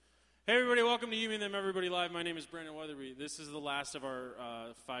Hey everybody, welcome to You and Them Everybody Live. My name is Brandon Weatherby. This is the last of our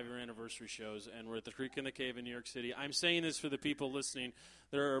 5-year anniversary shows, and we're at the Creek in the Cave in New York City. I'm saying this for the people listening.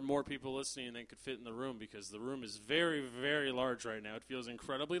 There are more people listening than could fit in the room because the room is very, very large right now. It feels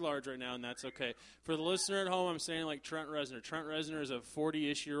incredibly large right now, and that's okay. For the listener at home, I'm saying like Trent Reznor. Trent Reznor is a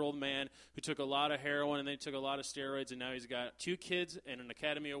 40-ish-year-old man who took a lot of heroin and then took a lot of steroids, and now he's got 2 kids and an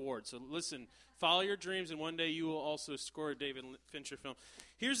Academy Award. So listen, follow your dreams, and one day you will also score a David Fincher film.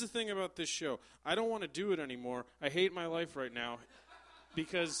 Here's the thing about this show. I don't want to do it anymore. I hate my life right now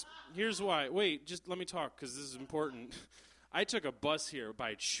because here's why. Wait, just let me talk because this is important. I took a bus here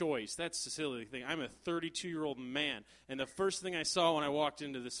by choice. That's the silly thing. I'm a 32-year-old man, and the first thing I saw when I walked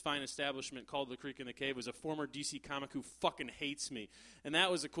into this fine establishment called the Creek in the Cave was a former DC comic who fucking hates me, and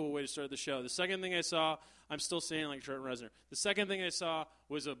that was a cool way to start the show. The second thing I saw, I'm still saying like Trent Reznor, the second thing I saw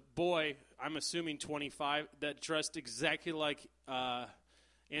was a boy, I'm assuming 25, that dressed exactly like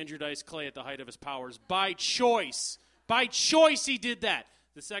Andrew Dice Clay at the height of his powers. By choice. By choice he did that.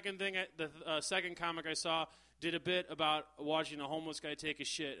 The second thing, the second comic I saw did a bit about watching a homeless guy take a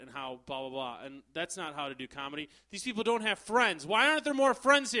shit and how blah, blah, blah. And that's not how to do comedy. These people don't have friends. Why aren't there more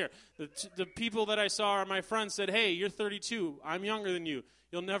friends here? The people that I saw are my friends said, hey, you're 32. I'm younger than you.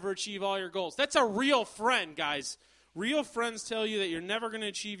 You'll never achieve all your goals. That's a real friend, guys. Real friends tell you that you're never going to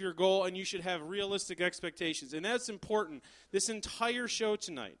achieve your goal and you should have realistic expectations. And that's important. This entire show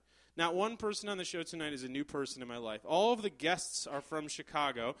tonight, not one person on the show tonight is a new person in my life. All of the guests are from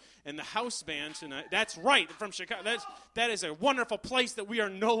Chicago, and the house band tonight, that's right, from Chicago. That is a wonderful place that we are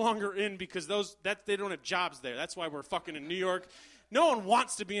no longer in because they don't have jobs there. That's why we're fucking in New York. No one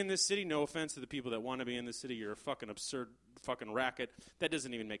wants to be in this city. No offense to the people that want to be in this city. You're a fucking absurd fucking racket. That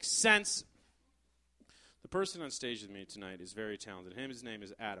doesn't even make sense. The person on stage with me tonight is very talented. His name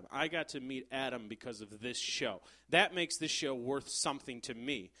is Adam. I got to meet Adam because of this show. That makes this show worth something to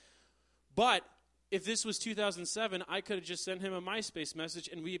me. But if this was 2007, I could have just sent him a MySpace message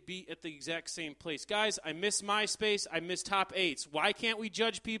and we'd be at the exact same place. Guys, I miss MySpace. I miss top 8s. Why can't we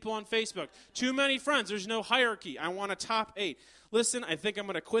judge people on Facebook? Too many friends. There's no hierarchy. I want a top 8. Listen, I think I'm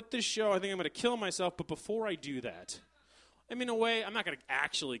going to quit this show. I think I'm going to kill myself. But before I do that, I mean, in a way, I'm not going to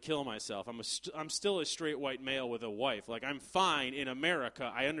actually kill myself. I'm still a straight white male with a wife. Like, I'm fine in America.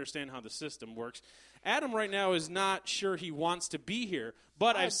 I understand how the system works. Adam right now is not sure he wants to be here,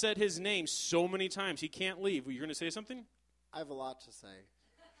 but I've said his name so many times. He can't leave. You're going to say something? I have a lot to say.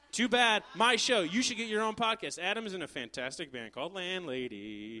 Too bad. My show. You should get your own podcast. Adam is in a fantastic band called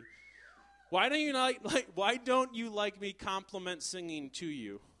Landlady. Why don't you like me compliment singing to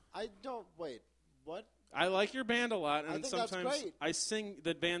you? I don't. Wait. What? I like your band a lot, and I think sometimes that's great. I sing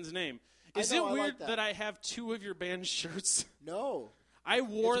the band's name. Is it weird that I have 2 of your band shirts? No.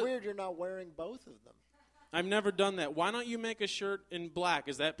 It's weird you're not wearing both of them. I've never done that. Why don't you make a shirt in black?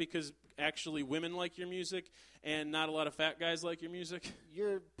 Is that because actually women like your music and not a lot of fat guys like your music?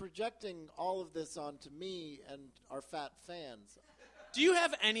 You're projecting all of this onto me and our fat fans. Do you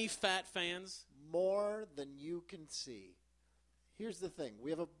have any fat fans? More than you can see. Here's the thing.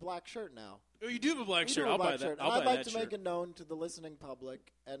 We have a black shirt now. Oh, you do have a black shirt. I'll buy that. I'd like to make it known to the listening public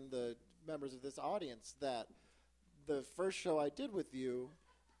and the members of this audience that the first show I did with you,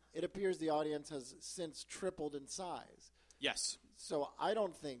 it appears the audience has since tripled in size. Yes. So I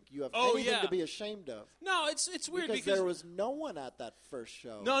don't think you have anything to be ashamed of. No, it's weird because there was no one at that first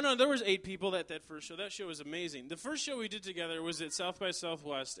show. No, there was 8 people at that first show. That show was amazing. The first show we did together was at South by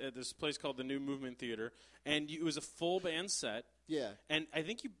Southwest at this place called the New Movement Theater, and it was a full band set. Yeah. And I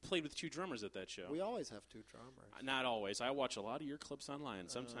think you played with 2 drummers at that show. We always have 2 drummers. Not always. I watch a lot of your clips online.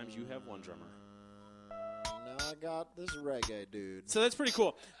 Sometimes you have 1 drummer. Now I got this reggae dude. So that's pretty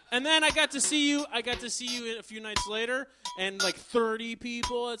cool. And then I got to see you a few nights later, and like 30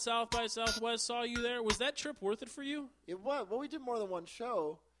 people at South by Southwest saw you there. Was that trip worth it for you? It was. Well, we did more than 1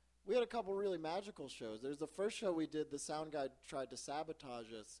 show. We had a couple really magical shows. There's the first show we did, the sound guy tried to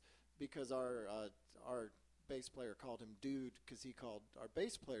sabotage us because our bass player called him Dude because he called our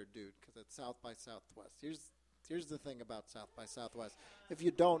bass player Dude because it's South by Southwest. Here's the thing about South by Southwest. If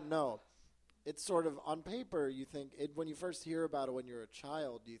you don't know, it's sort of on paper, you think, when you first hear about it when you're a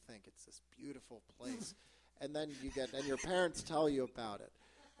child, you think it's this beautiful place. And then and your parents tell you about it.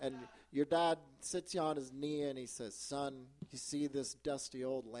 And your dad sits you on his knee and he says, son, you see this dusty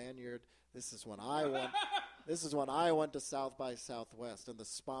old lanyard? This is when I went to South by Southwest, and the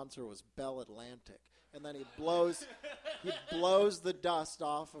sponsor was Bell Atlantic. And then he blows the dust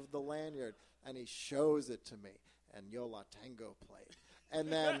off of the lanyard, and he shows it to me. And Yo La Tengo played.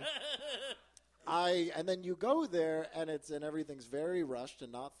 And then you go there, and everything's very rushed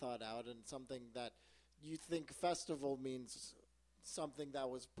and not thought out, and something that you think festival means something that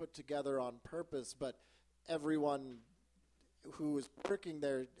was put together on purpose, but everyone who is working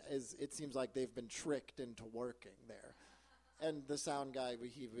there it seems like they've been tricked into working there. And the sound guy,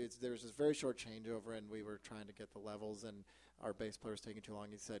 there was this very short changeover, and we were trying to get the levels, and our bass player was taking too long.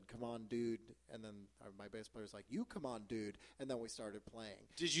 He said, "Come on, dude," and then my bass player was like, "You come on, dude," and then we started playing.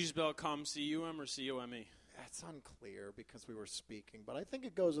 Did you spell cum C-U-M or C-O-M-E? It's unclear because we were speaking, but I think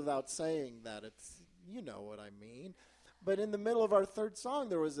it goes without saying that it's, you know what I mean. But in the middle of our third song,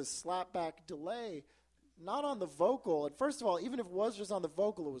 there was this slapback delay, not on the vocal. And first of all, even if it was just on the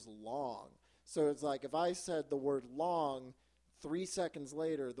vocal, it was long. So it's like if I said the word long, 3 seconds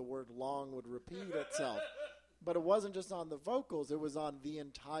later, the word long would repeat itself. But it wasn't just on the vocals, it was on the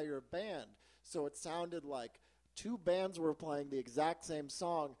entire band. So it sounded like two bands were playing the exact same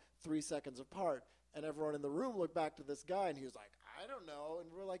song 3 seconds apart. And everyone in the room looked back to this guy, and he was like, "I don't know."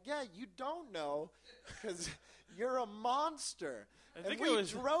 And we're like, "Yeah, you don't know, because you're a monster." And we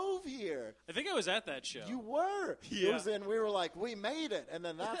drove here. I think I was at that show. You were. Yeah. And we were like, "We made it." And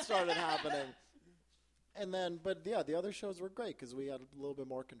then that started happening. And then, but yeah, the other shows were great because we had a little bit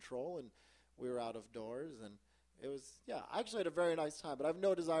more control, and we were out of doors, and it was, yeah, I actually had a very nice time. But I have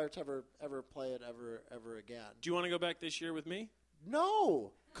no desire to ever play it ever again. Do you want to go back this year with me?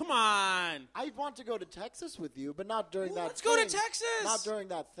 No. Come on. I want to go to Texas with you, but not during that Let's thing. go to Texas. Not during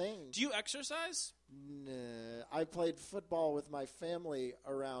that thing. Do you exercise? Nah. I played football with my family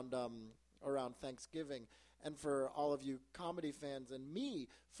around Thanksgiving. And for all of you comedy fans and me,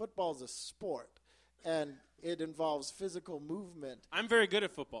 football's a sport. And it involves physical movement. I'm very good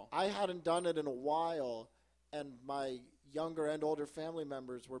at football. I hadn't done it in a while, and my younger and older family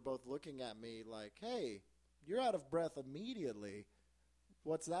members were both looking at me like, "Hey, you're out of breath immediately.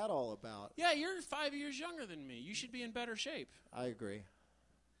 What's that all about?" Yeah, you're 5 years younger than me. You should be in better shape. I agree.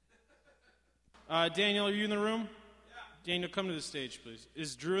 Daniel, are you in the room? Yeah. Daniel, come to the stage, please.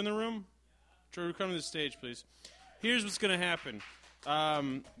 Is Drew in the room? Drew, come to the stage, please. Here's what's going to happen.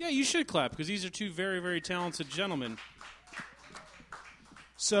 Yeah, you should clap, because these are two very, very talented gentlemen.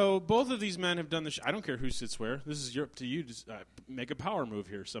 So both of these men have done the I don't care who sits where. This is up to you. Just, make a power move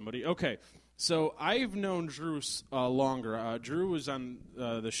here, somebody. Okay. So I've known Drew longer. Drew was on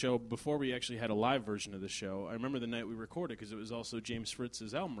the show before we actually had a live version of the show. I remember the night we recorded because it was also James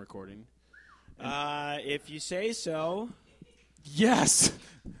Fritz's album recording. If you say so. Yes.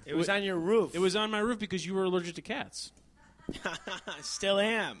 It was on your roof. It was on my roof because you were allergic to cats. Still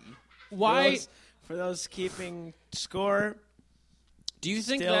am. Why? For those keeping score. Do you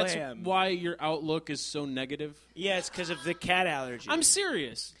think that's why your outlook is so negative? Yeah, it's because of the cat allergy. I'm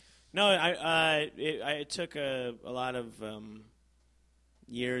serious. No, it took a lot of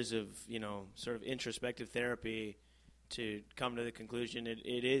years of, sort of introspective therapy to come to the conclusion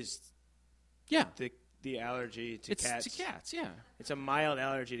it is the allergy to cats. It's to cats, yeah. It's a mild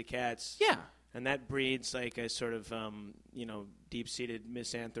allergy to cats. Yeah. And that breeds like a sort of, deep-seated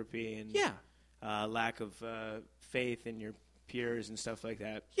misanthropy and lack of faith in your peers and stuff like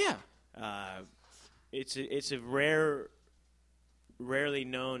that. Yeah. It's a rarely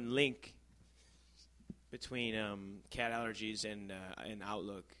known link between cat allergies and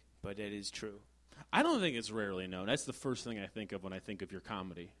outlook, but it is true. I don't think it's rarely known. That's the first thing I think of when I think of your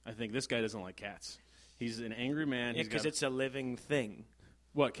comedy. I think this guy doesn't like cats. He's an angry man. Yeah, because it's a living thing.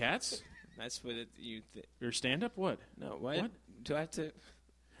 What, cats? That's what Your stand-up? What? No, what? Do I have to...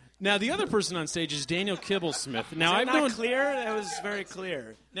 Now, the other person on stage is Daniel Kibblesmith. Now, I've known clear? That was very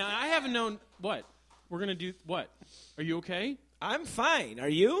clear. Now, I haven't known... What? We're going to do... What? Are you okay? I'm fine. Are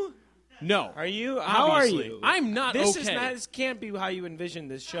you? No. Are you? How Obviously. are you? I'm not this okay. This can't be how you envision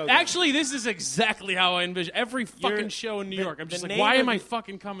this show. Actually, this is exactly how I envision every fucking show in New York. I'm just like, why am I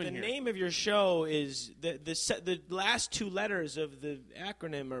fucking coming here? The name of your show is... The last two letters of the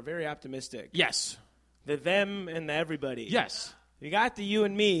acronym are very optimistic. Yes. The them and the everybody. Yes. You got the you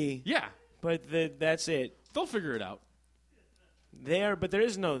and me. Yeah. But that's it. They'll figure it out. But there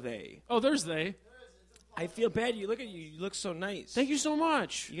is no they. Oh, there's they. I feel bad. You look at you. You look so nice. Thank you so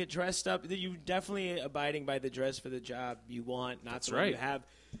much. You get dressed up. You definitely abiding by the dress for the job you want, not the one you have.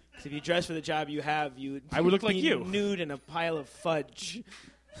 Because if you dress for the job you have, I would look like you, nude in a pile of fudge.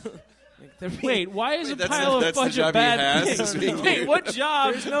 Wait, why is a pile of fudge a bad thing? Wait, what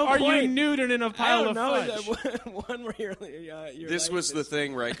job are you nude in a pile of fudge? One where you're this was the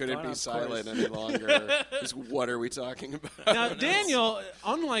thing where I couldn't be silent any longer. Just, what are we talking about? Now, Daniel,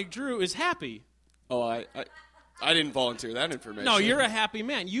 unlike Drew, is happy. Oh, I didn't volunteer that information. No, you're a happy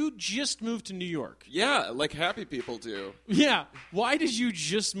man. You just moved to New York. Yeah, like happy people do. Yeah. Why did you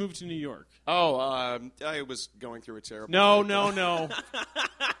just move to New York? Oh, I was going through a terrible... No.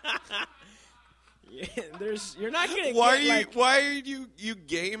 You're not gonna. Why are you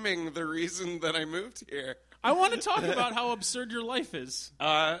gaming the reason that I moved here? I want to talk about how absurd your life is.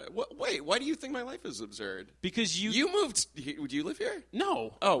 Wait, why do you think my life is absurd? Because you moved. Do you live here?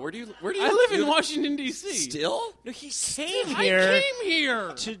 No. Oh, where do you? I live in Washington D.C. Still? No, he came here. I came here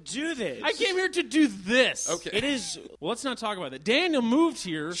to do this. I came here to do this. Okay. It is. Well, let's not talk about that. Daniel moved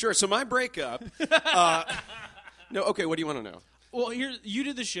here. Sure. So my breakup. No. Okay. What do you want to know? Well, you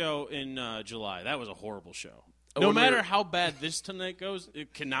did the show in July. That was a horrible show. Oh, No when we matter were- how bad this tonight goes,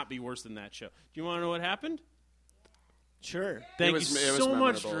 it cannot be worse than that show. Do you want to know what happened? Sure. Thank was- you it was so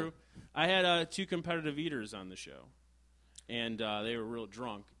much, memorable. Drew. I had 2 competitive eaters on the show, and they were real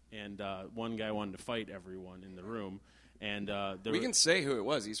drunk. And one guy wanted to fight everyone in the room, and We can say who it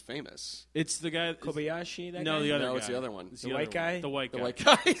was. He's famous. it's the guy. Kobayashi. That No, guy? the other No, guy. it's the other one. It's The other white one. guy? The white guy. The white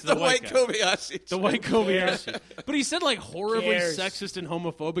guy. It's the white guy. Kobayashi. The white Kobayashi. But he said like horribly cares? sexist and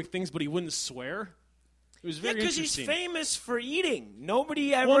homophobic things, but he wouldn't swear. It was Yeah, very because he's interesting. famous for eating.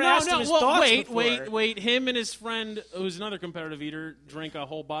 Nobody ever Well, asked him his thoughts before. wait. Him and his friend, who's another competitive eater, drank a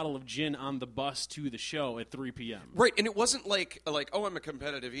whole bottle of gin on the bus to the show at 3 p.m. Right, and it wasn't like oh, I'm a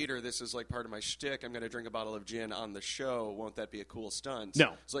competitive eater. This is like part of my shtick. I'm going to drink a bottle of gin on the show. Won't that be a cool stunt?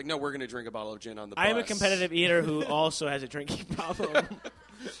 No. It's like no, we're going to drink a bottle of gin on the bus. I am a competitive eater who also has a drinking problem,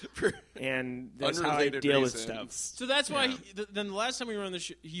 and that's how I Unrelated deal with reasons. stuff. So that's why. Then the last time we were on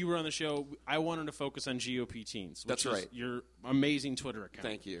you were on the show. I wanted to focus on GOP teens. Which That's is right. Your amazing Twitter account.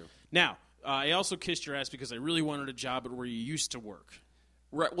 Thank you. Now, I also kissed your ass because I really wanted a job at where you used to work.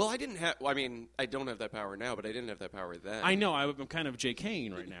 Right. Well, I didn't have. I mean, I don't have that power now, but I didn't have that power then. I know. I'm kind of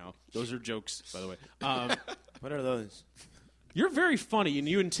JKing right now. Those are jokes, by the way. What are those? You're very funny, and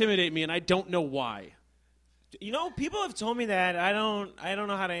you intimidate me, and I don't know why. You know, people have told me that. I don't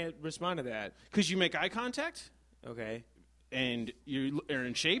know how to respond to that. Because you make eye contact, Okay. and you are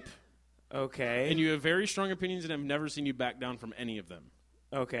in shape, Okay. and you have very strong opinions, and I've never seen you back down from any of them.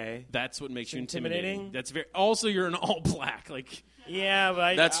 Okay. That's what makes you Intimidating? intimidating. That's very. Also, you're in all black. Like Yeah,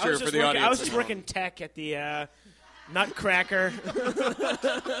 but That's I true was for just the working, audience I was at just home. working tech at the Nutcracker.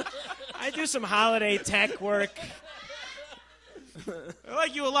 I do some holiday tech work. I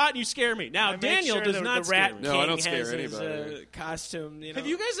like you a lot, and you scare me. Now, I make Daniel sure does the not Rat scare me. No, I King don't scare has his, anybody. costume. You know. Have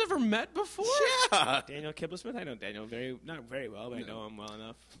you guys ever met before? Daniel Kibblesmith? I know Daniel not very well, but I know him well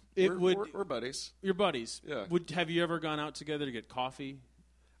enough. We're buddies. Your buddies. Yeah. Have you ever gone out together to get coffee?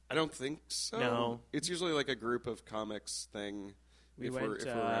 I don't think so. No. It's usually like a group of comics thing. We if went, we're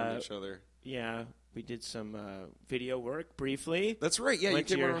around each other. Yeah, we did some video work briefly. That's right. Yeah, Went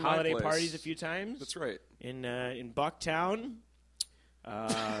you to came your over to my holiday place. parties a few times. That's right. In Bucktown.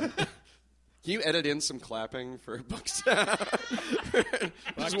 Can you edit in some clapping for Bucktown?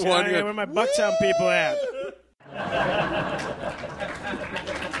 Just Bucktown, wondering. where my Bucktown people at?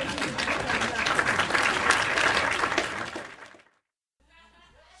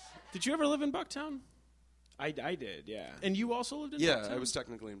 Did you ever live in Bucktown? I did, yeah. And you also lived in Yeah, Bucktown? I was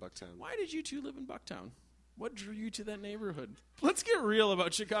technically in Bucktown. Why did you two live in Bucktown? What drew you to that neighborhood? Let's get real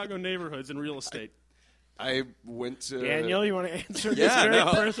about Chicago neighborhoods and real estate. I went to Daniel, you want to answer this Yeah, very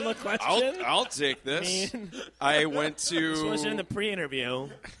no. personal question? I'll take this. mean- I went to. This wasn't in the pre-interview.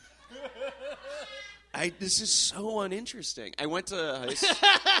 This is so uninteresting. I went to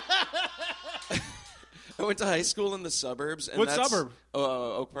I went to high school in the suburbs. And What that's, suburb?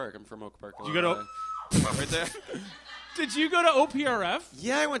 Oak Park. I'm from Oak Park. you go to- Illinois. Right there. Did you go to OPRF?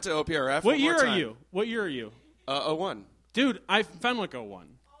 Yeah, I went to OPRF. What one year more are time. you? What year are you? 01. Dude, I Fenwick 01.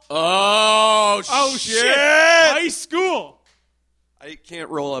 Oh, Oh, shit! High school! I can't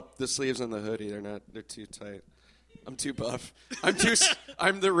roll up the sleeves on the hoodie. They're too tight. I'm too buff.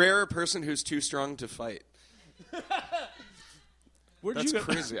 I'm the rare person who's too strong to fight. Where'd That's you go?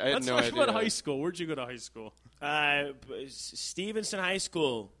 crazy. I had Let's no talk idea. about high school. Where'd you go to high school? Stevenson High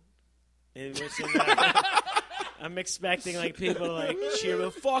School. It was in, I'm expecting like people to, like cheer,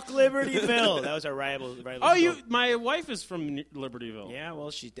 fuck Libertyville. That was our rival. Oh, school. my wife is from Libertyville. Yeah,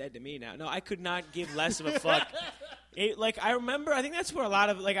 well, she's dead to me now. No, I could not give less of a fuck. I remember, I think that's where a lot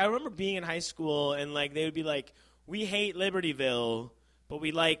of, I remember being in high school and, they would be like, we hate Libertyville, but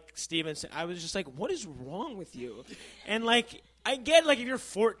we like Stevenson. I was just like, what is wrong with you? And, I get, if you're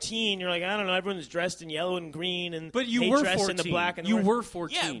 14, you're like, I don't know, everyone's dressed in yellow and green, and But you they were dressed 14. in the black and the You orange. were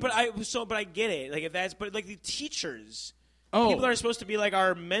 14. Yeah, but I get it. If that's, but the teachers. Oh. People that are supposed to be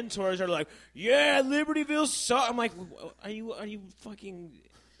our mentors are like, yeah, Libertyville sucks. I'm like, are you fucking?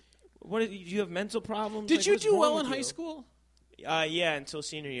 What? Do you have mental problems? Did you what's do wrong well with in high you? school? Yeah, until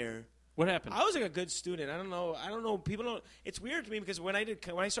senior year. What happened? I was a good student. I don't know. People don't. It's weird to me because when I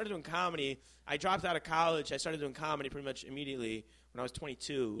started doing comedy, I dropped out of college. I started doing comedy pretty much immediately. when I was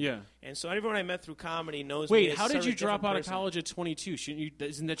 22. Yeah. And so everyone I met through comedy knows me. Wait, as how did sort you of a drop different out person. of college at 22? Shouldn't you?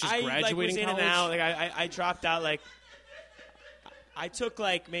 Isn't that just I graduating was in college? and out. Like I dropped out. Like I took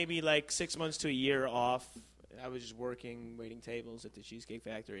like maybe like 6 months to a year off. I was just working, waiting tables at the Cheesecake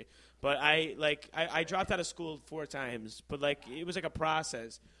Factory. But I dropped out of school 4 times. But like it was like a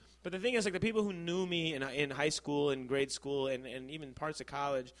process. But the thing is, like the people who knew me in high school and grade school and even parts of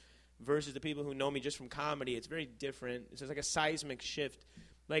college versus the people who know me just from comedy, it's very different. It's like a seismic shift.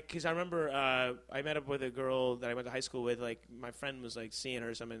 Like, because I remember I met up with a girl that I went to high school with. Like, my friend was, like, seeing her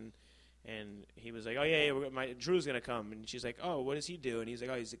or something, and he was like, oh, yeah, Drew's going to come. And she's like, oh, what does he do? And he's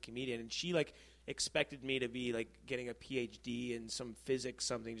like, oh, he's a comedian. And she, like, expected me to be, like, getting a PhD in some physics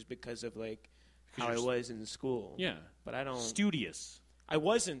something just because of, like, how I was in school. Yeah. But I don't. Studious. I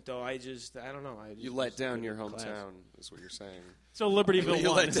wasn't, though. I don't know. You let down your class. hometown, is what you're saying. So Libertyville You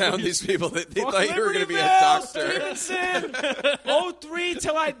won. let down these people that they Fuck thought you were going to be a Libertyville, doctor. Stevenson! 03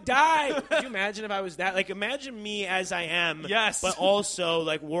 till I die. Could you imagine if I was that? Like, imagine me as I am. Yes. But also,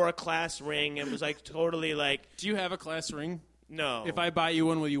 like, wore a class ring and was, like, totally, like, Do you have a class ring? no. If I buy you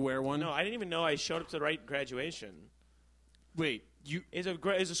one, will you wear one? No, I didn't even know I showed up to the right graduation. Wait, you. It's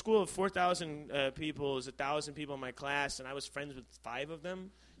a school of 4,000 people. There's 1,000 people in my class, and I was friends with 5 of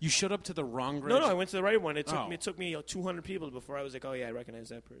them. You showed up to the wrong No, graduation. I went to the right one. It Oh. took me 200 people before I was like, oh, yeah, I recognize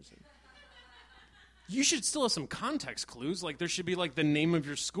that person. You should still have some context clues. Like there should be like the name of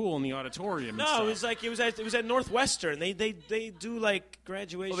your school in the auditorium. and No, stuff. it was like it was at Northwestern. They do like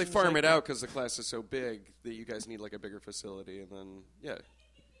graduation. Well, they farm it out because the class is so big that you guys need like a bigger facility, and then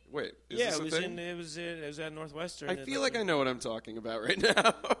Wait, is Yeah, this it a was thing? it was at Northwestern. I feel like I know what I'm talking about right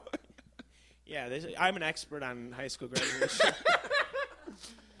now. Yeah, I'm an expert on high school graduation.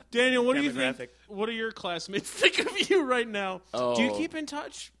 Daniel, what do you think? Demographic. What do your classmates think of you right now? Oh. Do you keep in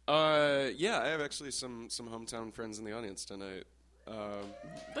touch? Yeah, I have actually some hometown friends in the audience tonight.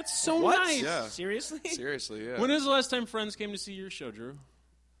 That's so What? nice. Yeah. Seriously? Seriously, yeah. When was the last time friends came to see your show, Drew?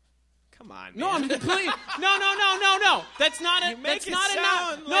 Come on, No, man. I'm completely. No. That's not a. You make That's it not a knock.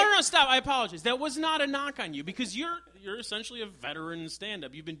 sound No. like- Stop. I apologize. That was not a knock on you because you're essentially a veteran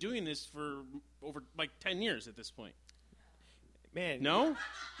stand-up. You've been doing this for over like 10 years at this point. Man, No.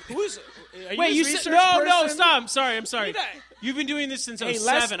 Who's? Are Wait, you you a said research no. person? Stop. I'm sorry. You got- You've been doing this since Hey,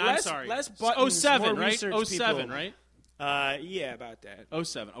 07. I'm less- sorry. less buttons, 07, more right? research 07, people. right? Yeah, about that.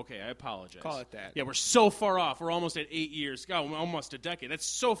 07. Okay, I apologize. Call it that. Yeah, we're so far off. We're almost at 8 years. God, almost a decade. That's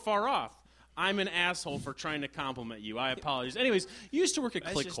so far off. I'm an asshole for trying to compliment you. I apologize. Anyways, you used to work at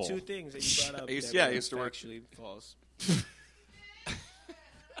That's just Clickhole. 2 things that you brought up. I used- that yeah, I were used to work- Actually, false.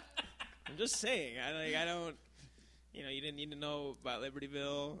 I'm just saying. I don't. You know, you didn't need to know about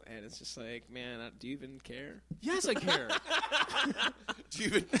Libertyville, and it's just like, man, do you even care? Yes, I care. Do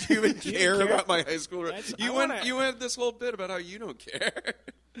you even care care? about my high school? That's- You I went wanna- you went this whole bit about how you don't care.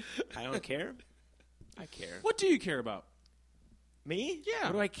 I don't care. I care. What do you care about? Me? Yeah.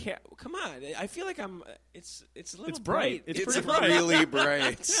 What do I care? Come on. I feel like I'm. It's a little It's bright. It's, It's pretty bright. really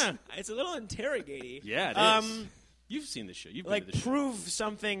bright. Yeah. It's a little interrogating. Yeah, it is. You've seen the show. You've been Like, to the show. prove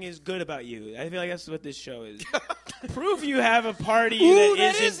something is good about you. I feel like that's what this show is. Prove you have a party Ooh, that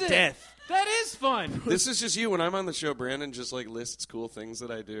that isn't is it. death. That is fun. This is just you. When I'm on the show, Brandon just like lists cool things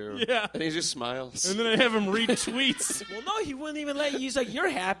that I do. Yeah. And he just smiles. And then I have him read tweets. Well, no, he wouldn't even let you. He's like, you're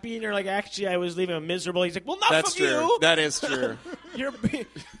happy, and you're like, actually, I was leaving him miserable. He's like, well, not That's fuck true. you. That is true. You're.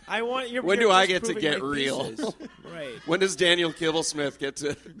 I want. You're. When you're do I just get to proving get my real? thesis. Right. When does Daniel Kibblesmith get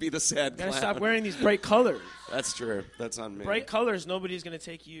to be the sad Gotta clown? stop wearing these bright colors. That's true. That's on me. Bright colors. Nobody's gonna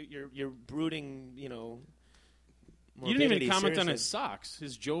take your brooding. You know. You didn't even morbidity comment on seriously. his socks,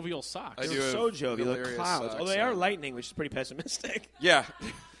 his jovial socks. I do They're have so jovial. They're hilarious clouds. socks Although they are on. lightning, which is pretty pessimistic. Yeah.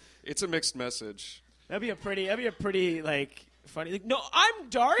 It's a mixed message. That'd be a pretty like funny. Like, no, I'm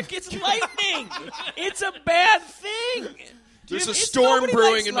dark. It's lightning. It's a bad thing. There's a It's- storm nobody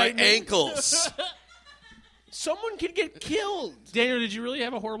brewing likes in my lightning. ankles. Someone could get killed. Daniel, did you really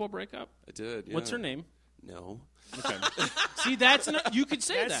have a horrible breakup? I did. Yeah. What's her name? No. Okay. See, that's you could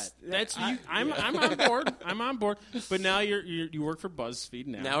say That's- that. That's you. I'm on board. I'm on board. But now you work for BuzzFeed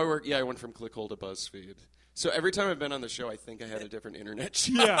now. Now I work. Yeah, I went from Clickhole to BuzzFeed. So every time I've been on the show, I think I had a different internet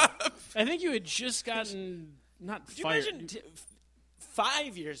job. Yeah. I think you had just gotten not Could you fired. imagine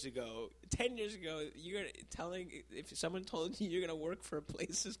 5 years ago, 10 years ago, you're telling if someone told you you're going to work for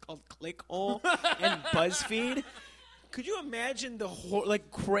places called Clickhole and BuzzFeed? Could you imagine the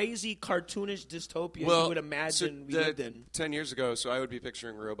like crazy cartoonish dystopia you would imagine we lived in? 10 years ago, so I would be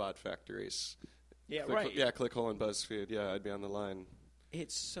picturing robot factories. Yeah, right. Yeah, Clickhole and BuzzFeed. Yeah, I'd be on the line.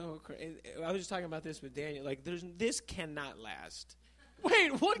 It's so crazy. I was just talking about this with Daniel. Like, this cannot last.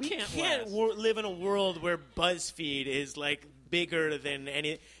 Wait, what We can't can't last? live in a world where BuzzFeed is like bigger than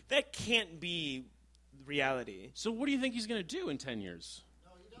any. That can't be reality. So what do you think he's going to do in 10 years?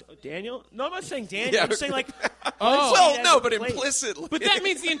 Daniel? No, I'm not saying Daniel. Yeah. I'm saying like. Oh. Well, as no, a but place. implicitly. But that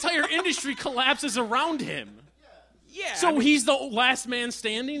means the entire industry collapses around him. Yeah. So he's the last man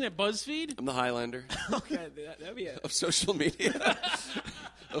standing at BuzzFeed? I'm the Highlander Okay, that'd be of social media,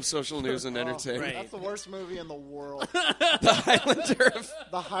 of social news and entertainment. right. That's the worst movie in the world. The Highlander of.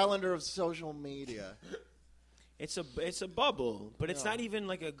 The Highlander of social media. It's a bubble, but it's not even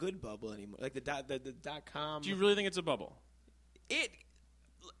like a good bubble anymore. Like the .com. Do you really think it's a bubble?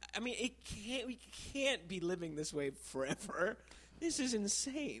 We can't be living this way forever. This is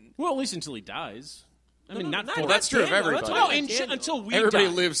insane. Well, at least until he dies. I mean, not for that's true of Daniel. everybody. No, Daniel. until we Everybody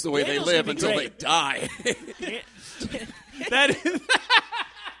die. lives the way Daniel's they live gonna be until they great. die. That is.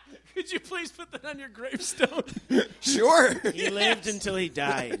 Could you please put that on your gravestone? Sure. He lived until he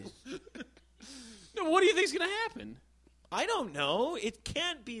died. No, what do you think's going to happen? I don't know. It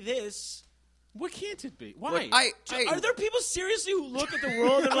can't be this. What can't it be? Why? Look, Are there people seriously who look at the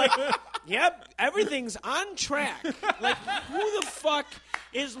world and like, yep, everything's on track? Like, who the fuck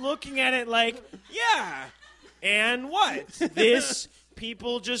is looking at it like, yeah, and what? This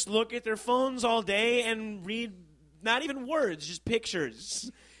people just look at their phones all day and read not even words, just pictures.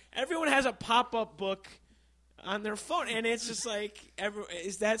 Everyone has a pop-up book on their phone, and it's just like,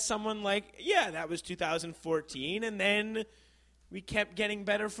 is that someone like, yeah, that was 2014, and then we kept getting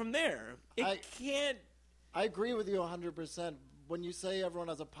better from there. It can't. I agree with you 100%. When you say everyone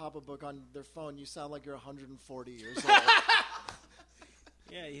has a pop-up book on their phone, you sound like you're 140 years old.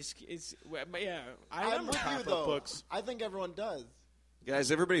 Yeah, yeah. I I'm remember with you, pop-up though. books. I think everyone does.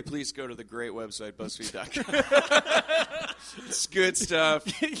 Guys, everybody please go to the great website, BuzzFeed.com. It's good stuff.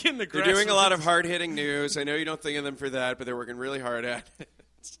 In the They're doing a lot of hard-hitting news. I know you don't think of them for that, but they're working really hard at it.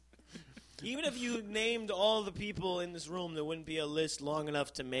 Even if you named all the people in this room, there wouldn't be a list long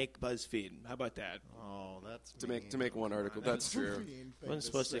enough to make BuzzFeed. How about that? Oh, that's To make one article. That's true. It wasn't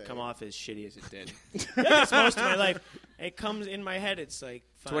supposed to come off as shitty as it did. That's most of my life. It comes in my head. It's like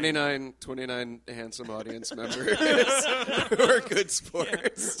fine. 29 handsome audience members who are good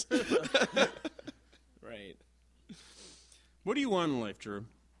sports. Right. What do you want in life, Drew?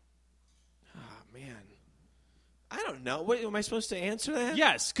 Oh, man. I don't know. What, am I supposed to answer that?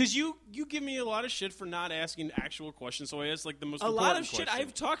 Yes, because you give me a lot of shit for not asking actual questions, so I ask like the most A important lot of shit. question.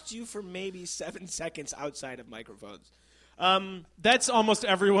 I've talked to you for maybe 7 seconds outside of microphones. That's almost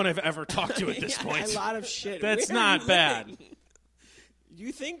everyone I've ever talked to at this Yeah, point. a lot of shit. That's Where are not you bad. living?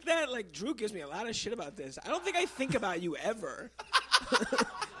 You think that? Like, Drew gives me a lot of shit about this. I don't think I think about you ever.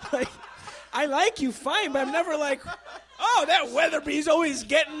 Like, I like you fine, but I'm never like, oh, that Weatherby's always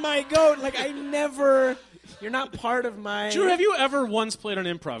getting my goat. Like, I never... You're not part of my... Drew, have you ever once played an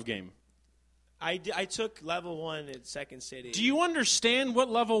improv game? I took level 1 at Second City. Do you understand what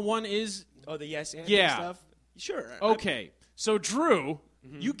level 1 is? Oh, the yes and Yeah. stuff? Sure. Okay, so Drew,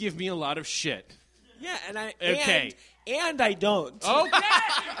 you give me a lot of shit. Yeah, and I... Okay. And I don't. Okay.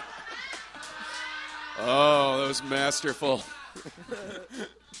 Oh, that was masterful.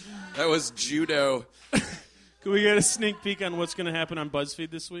 That was judo. Can we get a sneak peek on what's going to happen on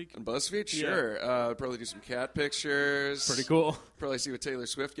BuzzFeed this week? On BuzzFeed? Sure. Probably do some cat pictures. Pretty cool. Probably see what Taylor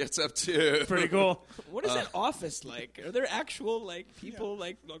Swift gets up to. Pretty cool. What is that office like? Are there actual, like, people,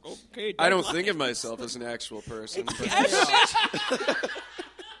 like okay... I don't deadlines? think of myself as an actual person.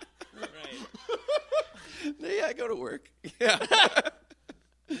 But yeah, I go to work. Yeah. I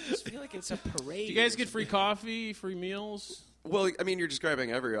just feel like it's a parade. Do you guys get free coffee, free meals? Well, I mean, you're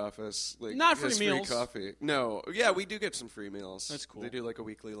describing every office. Like, Not free has meals. Free coffee. No. Yeah, we do get some free meals. That's cool. They do like a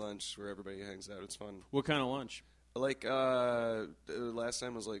weekly lunch where everybody hangs out. It's fun. What kind of lunch? Like, last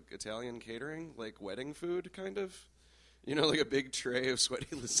time was like Italian catering, like wedding food, kind of. You know, like a big tray of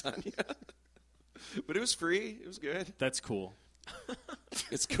sweaty lasagna. But it was free. It was good. That's cool.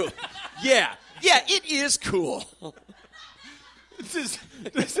 It's cool. Yeah, it is cool. Does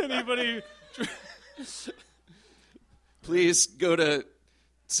anybody... Please go to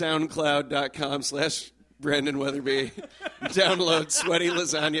soundcloud.com/Brandon Weatherby. Download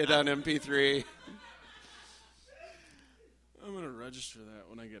sweatylasagna.mp3. I'm going to register that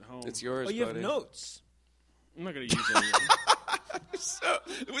when I get home. It's yours, Oh, you buddy. have notes. I'm not going to use it. So,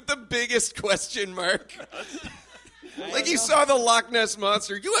 with the biggest question mark. Like you saw the Loch Ness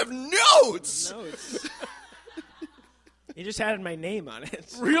Monster. You have notes! Notes. You just had my name on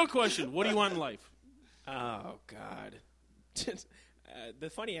it. Real question. What do you want in life? Oh, God. The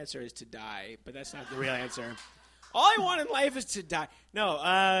funny answer is to die, but that's not the real answer. All I want in life is to die. No,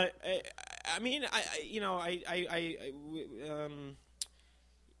 I mean,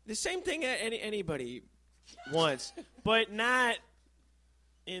 the same thing anybody once, but not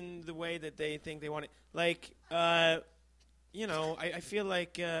in the way that they think they want it. Like, you know, I feel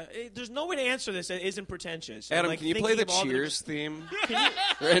like there's no way to answer this that isn't pretentious. Adam, like, can you play the thinking of all Cheers theme?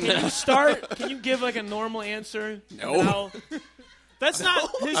 Can you start? Can you give like a normal answer? No. That's not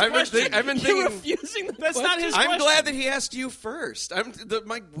his I've question. been You're thinking. refusing the That's not his I'm question. glad that he asked you first.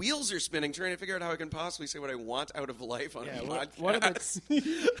 My wheels are spinning trying to figure out how I can possibly say what I want out of life on a podcast. What are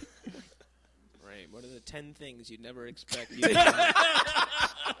the right? What are the 10 things you'd never expect?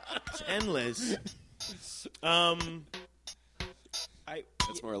 It's endless. That's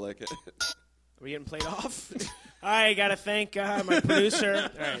more like it. Are we getting played off? I gotta thank my producer.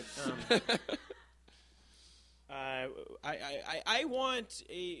 All right. I want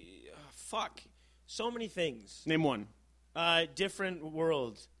a so many things. Name one. Different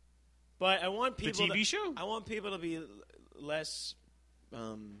world, but I want The people. TV show? I want people to be less.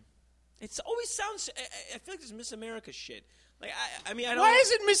 It always sounds. I feel like this Miss America shit. Like I mean, I don't. Why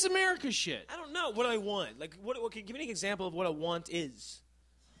is it Miss America shit? I don't know. What do I want? Like, what? Okay, give me an example of what a want is.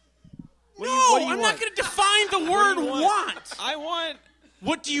 What No, do you I'm want? not going to define the word do you want? want. I want.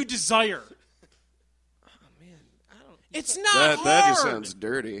 What do you desire? Oh man, I don't. It's not hard. That just sounds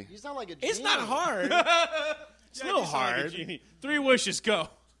dirty. You sound like a genie. It's not hard. It's a little hard. 3 wishes, go.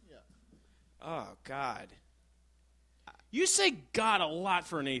 Oh God. You say God a lot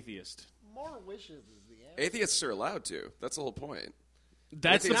for an atheist. More wishes is the answer. Atheists are allowed to. That's the whole point.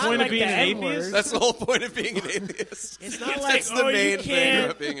 That's the It's point not of being like an the N-word. atheist? That's the whole point of being an atheist. It's not like, That's the oh, you main thing can't.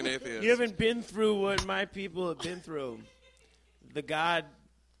 about being an atheist. You haven't been through what my people have been through. The God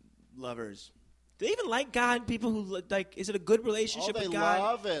lovers. Do they even like God? People who like, is it a good Oh, relationship they with God?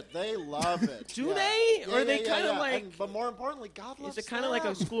 love it. They love it. Do Yeah. they? Or Yeah, are they yeah, kind of yeah. like? And, but more importantly, God loves Is it kind of like a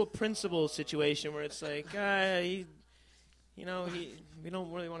them. school principal situation where it's like, we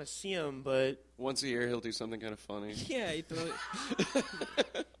don't really want to see him, but Once a year, he'll do something kind of funny. yeah,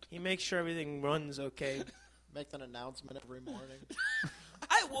 he makes sure everything runs okay. Make an announcement every morning.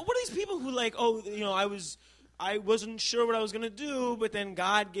 What are these people who like? Oh, I wasn't sure what I was gonna do, but then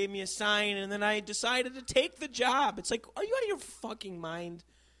God gave me a sign, and then I decided to take the job. It's like, are you out of your fucking mind?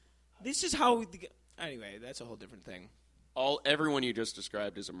 This is how. Anyway, that's a whole different thing. Everyone you just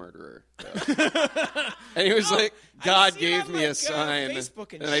described is a murderer. And he was like, God see gave on, me a like, sign,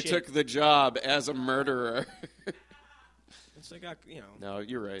 Facebook and I shit. took the job as a murderer. It's like, No,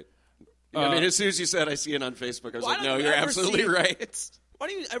 you're right. I mean, as soon as you said I see it on Facebook, I was Why like, don't no, you you're ever absolutely see- right. Why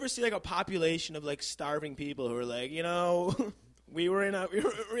do you ever see like a population of like starving people who are like, we were in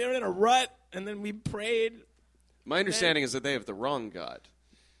a rut, and then we prayed. My understanding is that they have the wrong God.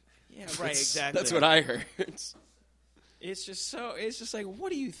 Yeah, right. Exactly. That's what I heard. It's just like,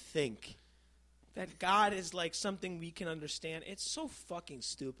 what do you think? That God is like something we can understand? It's so fucking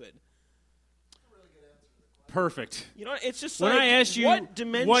stupid. Perfect. You know, it's just When like, I asked you what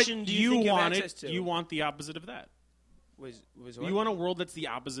dimension what do you you think you have wanted, access to? you want the opposite of that. Was You want a world that's the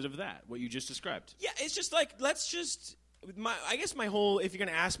opposite of that, what you just described. Yeah, it's just like, let's just. I guess my whole, if you're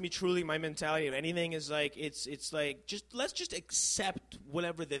gonna ask me truly, my mentality of anything is like, it's like let's just accept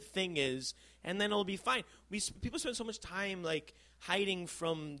whatever the thing is, and then it'll be fine. People spend so much time like hiding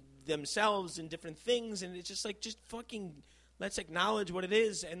from themselves and different things, and it's just like, just fucking let's acknowledge what it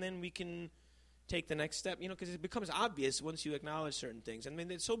is, and then we can take the next step, because it becomes obvious once you acknowledge certain things. I mean,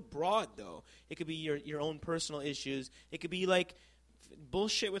 it's so broad, though. It could be your own personal issues. It could be like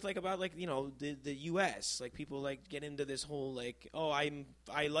bullshit with about the U.S. Like people like get into this whole like, oh,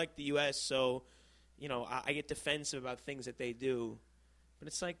 I like the U.S. so I get defensive about things that they do, but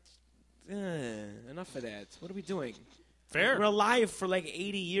it's like enough of that. What are we doing? Fair. We're alive for like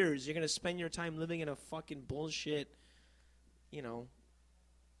 80 years. You're gonna spend your time living in a fucking bullshit,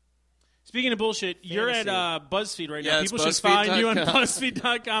 Speaking of bullshit, you're at Fantasy. BuzzFeed right Yeah, now. it's People should find you on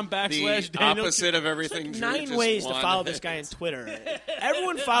BuzzFeed.com. BuzzFeed.com The / Daniel opposite of everything. There's Drew like 9 just ways to wanted. follow this guy on Twitter.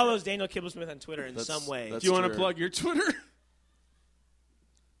 Everyone follows Daniel Kibblesmith on Twitter in That's- some way. that's- Do you want to true. plug your Twitter?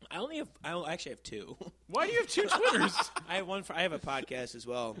 I actually have 2. Why do you have 2 Twitters? I have one. I have a podcast as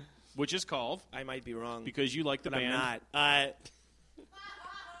well. Which is called I might be wrong, because you like the but band. I'm not.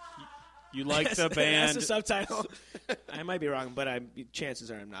 You like the band. That's the subtitle. I might be wrong, but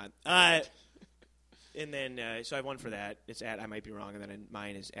chances are I'm not. And then, so I have one for that. It's at I might be wrong, and then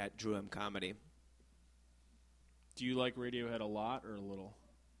mine is at Drew M Comedy. Do you like Radiohead a lot or a little?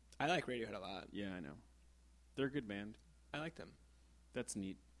 I like Radiohead a lot. Yeah, I know. They're a good band. I like them. That's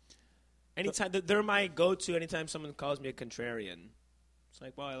neat. Anytime they're my go-to. Anytime someone calls me a contrarian, it's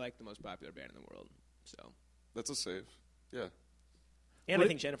like, well, I like the most popular band in the world. So, That's a save. Yeah. and I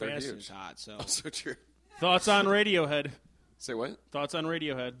think Jennifer They're Aniston's huge. hot. So, Also true. Thoughts on Radiohead? Say what? Thoughts on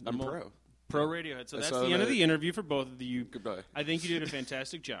Radiohead? I'm Mo- pro. Pro Radiohead. So I that's saw the end of that. the interview for both of you. Goodbye. I think you did a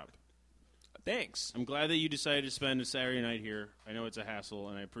fantastic job. Thanks. I'm glad that you decided to spend a Saturday night here. I know it's a hassle,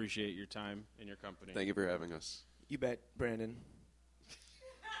 and I appreciate your time and your company. Thank you for having us. You bet, Brandon.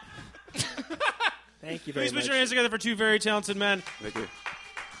 Thank you very Please much. put your hands together for two very talented men. Thank you.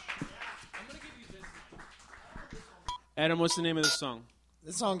 Adam, what's the name of this song?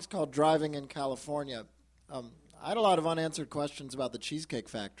 This song's called Driving in California. I had a lot of unanswered questions about the Cheesecake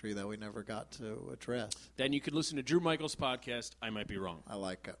Factory that we never got to address. Then you could listen to Drew Michaels' podcast, I Might Be Wrong. I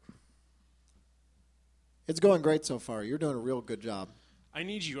like it. It's going great so far. You're doing a real good job. I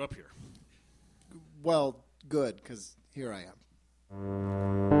need you up here. Well, good, because here I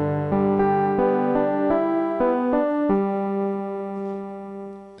am.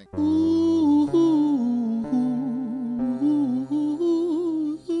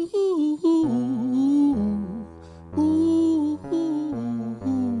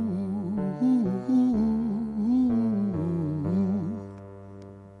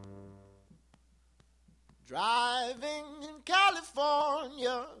 Driving in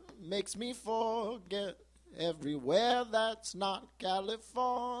California makes me forget everywhere that's not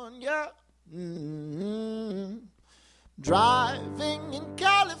California. Driving in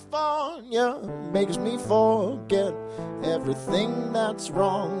California makes me forget everything that's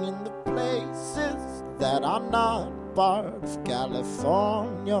wrong in the places that are not part of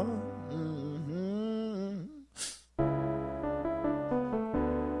California.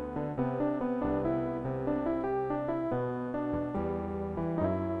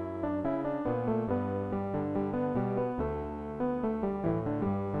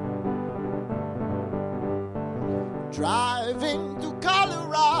 Driving to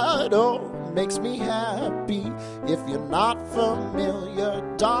Colorado makes me happy. If you're not familiar,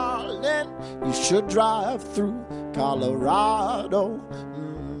 darling, you should drive through Colorado.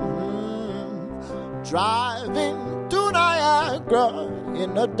 Driving to Niagara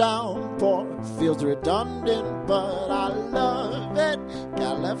in a downpour feels redundant, but I love it.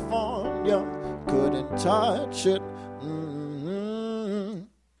 California couldn't touch it.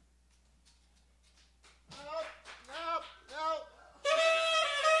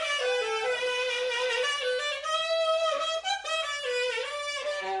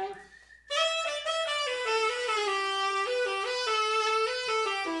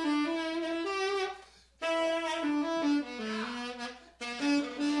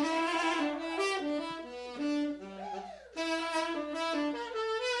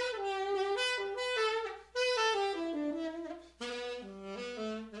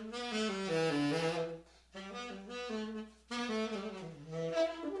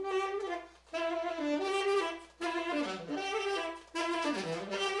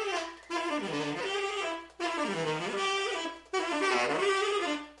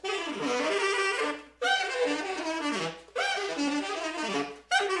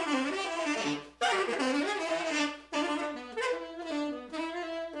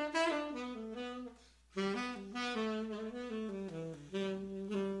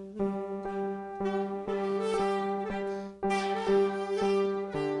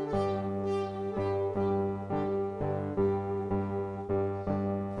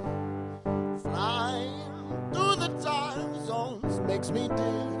 Makes me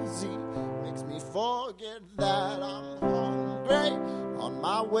dizzy, makes me forget that I'm hungry on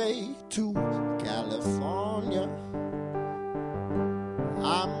my way to California.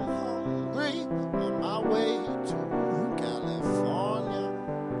 I'm hungry on my way to California.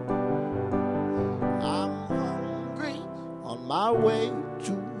 I'm hungry on my way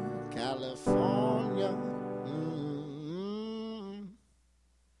to California.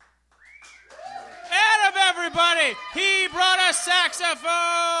 Everybody, he brought a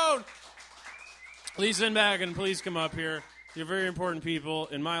saxophone. Lisa and Bagan, please come up here. You're very important people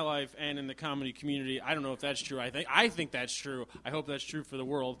in my life and in the comedy community. I don't know if that's true. I think that's true. I hope that's true for the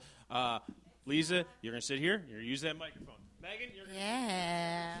world. Lisa, you're gonna sit here. You're gonna use that microphone. Megan, you're gonna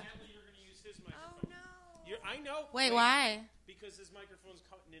you're gonna use his microphone. Oh no! I know. Wait, why? Because his microphone's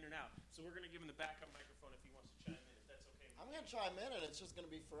cutting in and out. So we're gonna give him the backup microphone if he wants to chime in. If that's okay. I'm going to chime in, and it's just going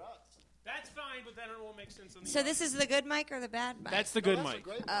to be for us. That's fine, but then it won't make sense on the So this is the good mic or the bad mic? That's the good That's a mic.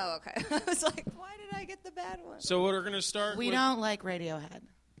 great Oh, okay. I was like, why did I get the bad one? So we're going to start We with... don't like Radiohead.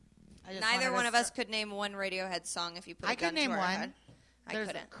 I just Neither wanted one to of us could name one Radiohead song if you put I a gun could name to our one. head. I There's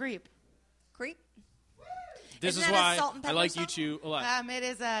couldn't. Creep. Creep? This Isn't is that a why Salt and I Pepper like song? you two a lot. It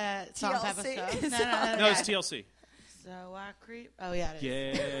is a salt and pepper TLC. stuff. It's No. No, it's TLC. So I creep. Oh, yeah, it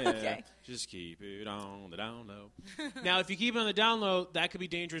is. Yeah. Okay. Just keep it on the down low. Now, if you keep it on the down low, that could be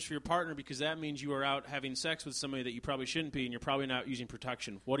dangerous for your partner because that means you are out having sex with somebody that you probably shouldn't be, and you're probably not using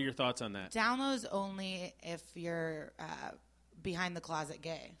protection. What are your thoughts on that? Down low's only if you're behind the closet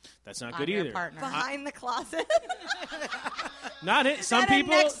gay. That's not on good your either. partner. Behind the closet. Not it. Some Is that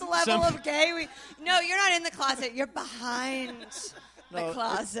people. a next level some- of gay? No, you're not in the closet. You're behind the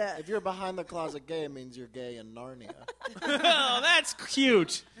closet. If you're behind the closet gay, it means you're gay in Narnia. Oh, that's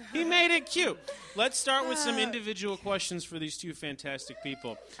cute. He made it cute. Let's start with some individual questions for these two fantastic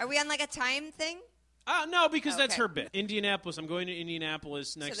people. Are we on like a time thing? No, because that's Okay. her bit. Indianapolis. I'm going to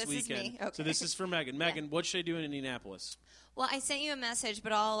Indianapolis next this is weekend. me. Okay. So this is for Megan. Megan, what should I do in Indianapolis? Well, I sent you a message,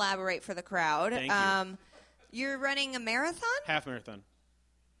 but I'll elaborate for the crowd. Thank you. You're running a marathon? Half marathon.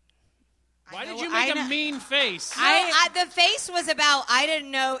 Why know- did you make I a know- mean face? The face was about I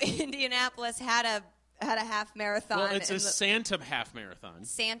didn't know Indianapolis had a half marathon. Well, it's in a the- Santa half marathon.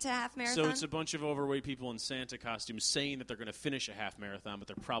 Santa half marathon. So it's a bunch of overweight people in Santa costumes saying that they're going to finish a half marathon, but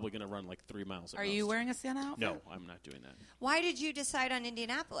they're probably going to run like 3 miles. At Are you most. wearing a Santa outfit? No, I'm not doing that. Why did you decide on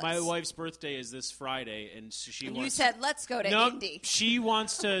Indianapolis? My wife's birthday is this Friday, and so she And you wants. said, let's go to no, Indy. she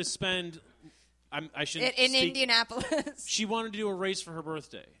wants to spend. I should In speak- Indianapolis. She wanted to do a race for her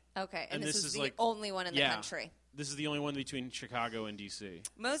birthday. Okay, and And this this is is the like- only one in the Yeah. country. This is the only one between Chicago and D.C.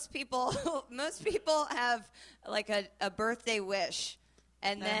 Most people have like a birthday wish,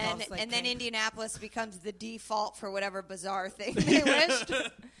 and That then involves, like, cake. Indianapolis becomes the default for whatever bizarre thing they wished.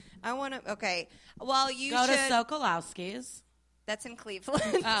 I want to. Okay, well you Go should. to Sokolowski's. That's in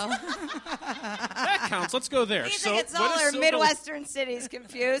Cleveland. That counts. Let's go there. Lisa So, gets what all is her Sokol- Midwestern cities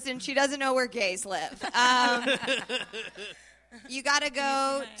confused, and she doesn't know where gays live. You got to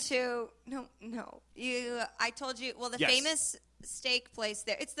go to no. I told you. Well, the Yes. famous steak place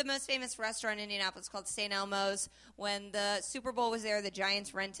there. It's the most famous restaurant in Indianapolis called St. Elmo's. When the Super Bowl was there, the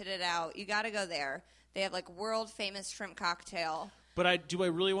Giants rented it out. You got to go there. They have like world famous shrimp cocktail. But do I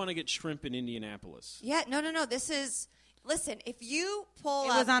really want to get shrimp in Indianapolis? Yeah, no. This is. Listen, if you pull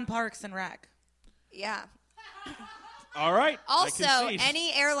It up, was on Parks and Rec. yeah. All right. I Also, concede.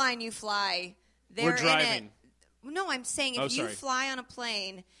 any airline you fly, they're We're driving. in it. No, I'm saying Oh, if you sorry. fly on a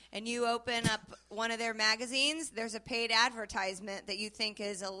plane and you open up one of their magazines, there's a paid advertisement that you think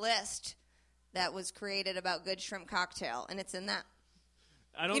is a list that was created about good shrimp cocktail, and it's in that.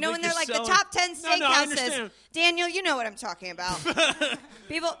 I don't You know think when they're you're like selling- the top 10 No, no, I steakhouses? understand. Daniel, you know what I'm talking about.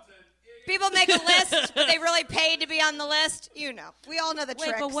 People make a list, but they really paid to be on the list. You know. We all know the Wait,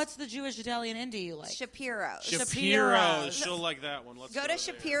 tricks. but what's the Jewish Deli in Indy you like? Shapiro's. Shapiro's. She'll like that one. Let's Go to there.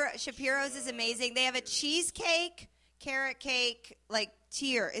 Shapiro's is amazing. They have a cheesecake, carrot cake, like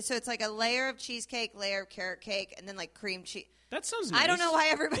tier. So it's like a layer of cheesecake, layer of carrot cake, and then like cream cheese. That sounds nice. I don't know why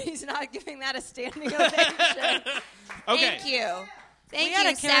everybody's not giving that a standing ovation. Okay. Thank you. Thank We you,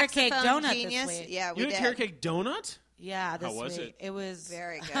 had a carrot cake saxophone donut this genius. week. Yeah, we You had did. a carrot cake donut? Yeah, this was week. it? It was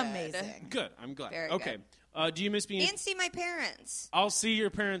Very good. amazing. Good. I'm glad. Very okay. Do you miss being? And see my parents. I'll see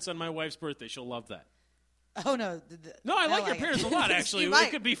your parents on my wife's birthday. She'll love that. Oh no! No, I like they'll your it. parents a lot. Actually, You it might.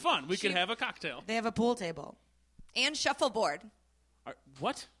 could be fun. We could have a cocktail. They have a pool table. And shuffleboard.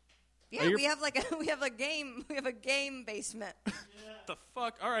 What? Yeah, Are your- we have a game basement. The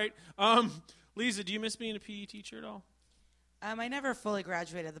fuck? All right. Lisa, do you miss being a PE teacher at all? I never fully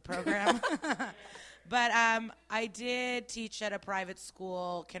graduated the program, but I did teach at a private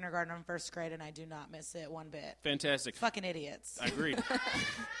school, kindergarten and first grade, and I do not miss it one bit. Fantastic. Fucking idiots. I agreed.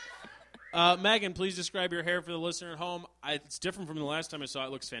 Megan, please describe your hair for the listener at home. It's different from the last time I saw it.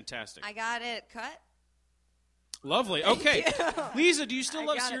 It looks fantastic. I got it cut. Lovely. Okay. Lisa, do you still I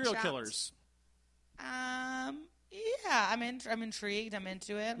love got it serial chopped. killers? Yeah, I'm intrigued. I'm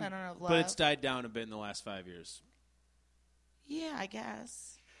into it. I don't know if love. But it's died down a bit in the last 5 years. Yeah, I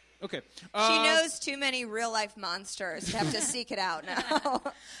guess. Okay. She knows too many real life monsters to have to seek it out now.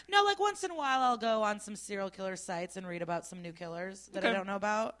 No, like once in a while I'll go on some serial killer sites and read about some new killers that I Okay. don't know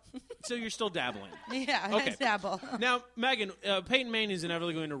about. So you're still dabbling. Yeah, Okay. I dabble. Now, Megan, Peyton Manning is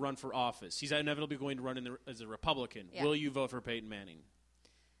inevitably going to run for office. He's inevitably going to run as a Republican. Yeah. Will you vote for Peyton Manning?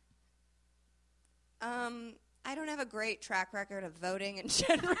 I don't have a great track record of voting in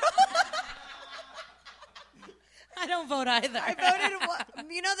general. I don't vote either. I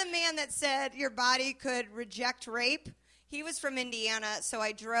voted. You know the man that said your body could reject rape? He was from Indiana, so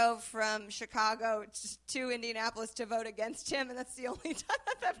I drove from Chicago to Indianapolis to vote against him, and that's the only time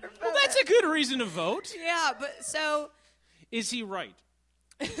I've ever voted. Well, that's a good reason to vote. Yeah, but so Is he right?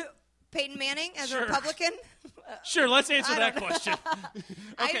 Peyton Manning as Sure. a Republican? Sure, let's answer I that don't know. question.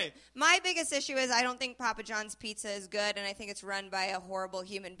 Okay. My biggest issue is I don't think Papa John's Pizza is good, and I think it's run by a horrible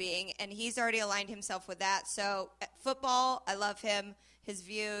human being, and he's already aligned himself with that. So, football, I love him. His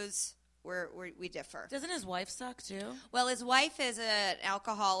views, we differ. Doesn't his wife suck too? Well, his wife is an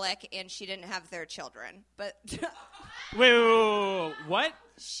alcoholic, and she didn't have their children. But Wait, what?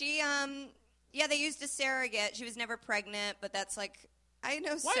 she, yeah, they used a surrogate. She was never pregnant, but that's like, I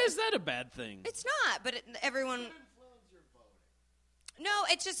know. Why is that a bad thing? It's not, but everyone. No,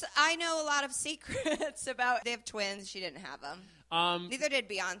 it's just I know a lot of secrets about. They have twins. She didn't have them. Neither did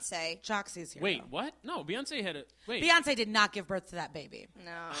Beyonce. Choxy's here. Wait, though. what? No, Beyonce had a wait. Beyonce did not give birth to that baby.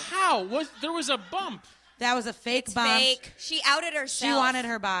 No, How there was a bump? That was a fake it's bump. fake. She outed herself. She wanted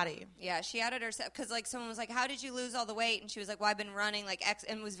her body. Yeah, she outed herself because like someone was like, "How did you lose all the weight?" And she was like, "Well, I've been running like X,"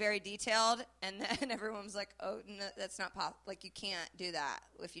 and was very detailed. And then everyone was like, "Oh, no, that's not possible. Like you can't do that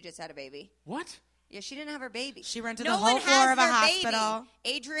if you just had a baby." What? Yeah, she didn't have her baby. She rented no the whole one floor has of a their hospital.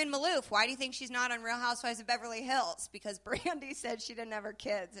 Baby. Adrienne Maloof. Why do you think she's not on Real Housewives of Beverly Hills? Because Brandy said she didn't have her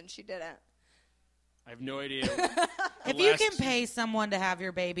kids, and she didn't. I have no idea. If you can pay someone to have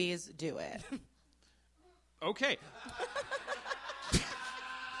your babies, do it. Okay.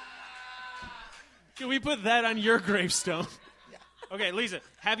 Can we put that on your gravestone? Okay, Lisa,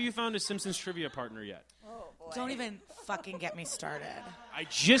 have you found a Simpsons trivia partner yet? Oh boy. Don't even fucking get me started. I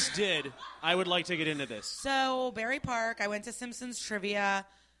just did. I would like to get into this. So Barry Park, I went to Simpsons trivia.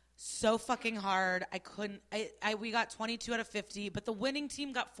 So fucking hard. I couldn't. We got 22 out of 50, but the winning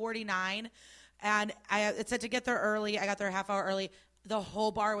team got 49. And it said to get there early. I got there a half hour early. The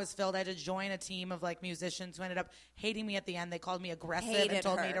whole bar was filled. I had to join a team of like musicians who ended up hating me at the end. They called me aggressive Hated and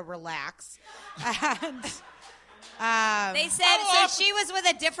told me her. to relax. And They said so. She was with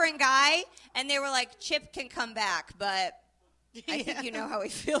a different guy, and they were like, "Chip can come back," but I think you know how we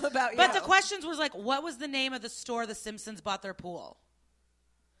feel about you. But the questions was like, what was the name of the store the Simpsons bought their pool?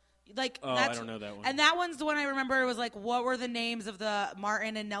 Like, Oh, I don't know that one. And that one's the one I remember. It was like, what were the names of the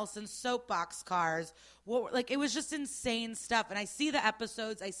Martin and Nelson soapbox cars? It was just insane stuff. And I see the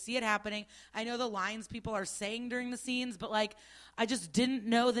episodes. I see it happening. I know the lines people are saying during the scenes, but like, I just didn't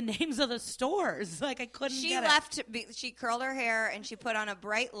know the names of the stores. Like, I couldn't. she get it. left. She curled her hair and she put on a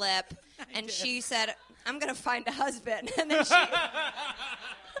bright lip, and she said, "I'm gonna find a husband." And then she.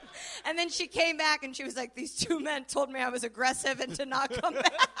 And then she came back and she was like, "These two men told me I was aggressive and to not come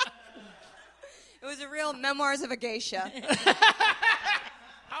back." It was a real Memoirs of a Geisha.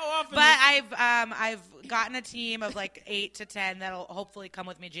 How often? But I've gotten a team of like 8 to 10 that'll hopefully come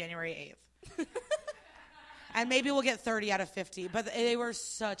with me January 8th. And maybe we'll get 30 out of 50. But they were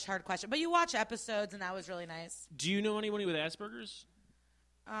such hard questions. But you watch episodes, and that was really nice. Do you know anybody with Asperger's?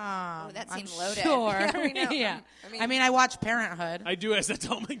 That I'm seemed loaded. Sure. Yeah, we know. Yeah. I mean, I watch Parenthood. I do. As I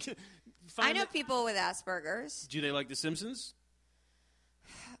tell my kid. I know people with Asperger's. Do they like The Simpsons?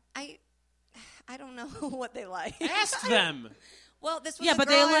 I don't know what they like. Ask them. Well, this was Yeah, a but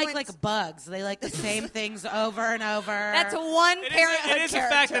girl they I like went bugs. They like the same things over and over. That's one Parenthood It is a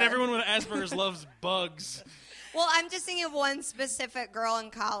character. fact that everyone with Asperger's loves bugs. Well, I'm just thinking of one specific girl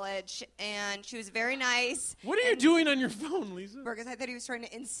in college, and she was very nice. What are you doing on your phone, Lisa? Because I thought he was trying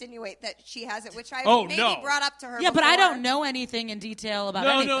to insinuate that she has it, which I Oh, maybe no. brought up to her. Yeah, but I before. don't know anything in detail about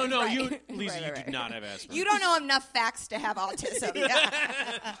No, anything. no. Right. You, Lisa, Right. you do not have Asperger's. You don't know enough facts to have autism.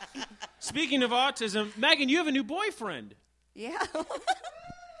 Speaking of autism, Megan, you have a new boyfriend. Yeah.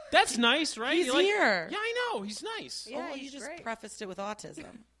 That's nice, right? He's You like- here. Yeah, I know. He's nice. Yeah, Oh, you he's just great. prefaced it with autism.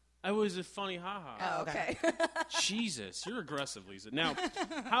 I was a funny haha. Oh, okay. Jesus, you're aggressive, Lisa. Now,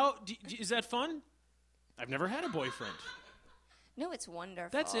 is that fun? I've never had a boyfriend. No, it's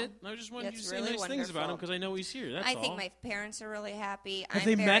wonderful. That's it. I just wanted you to It's say really nice things about him wonderful. because I know he's here. That's I all. think my parents are really happy. Have I'm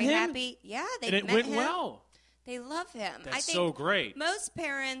they very met him? happy. Yeah, they and it met went him. well. They love him. That's I think so great. Most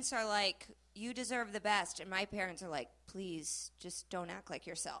parents are like, "You deserve the best," and my parents are like, "Please, just don't act like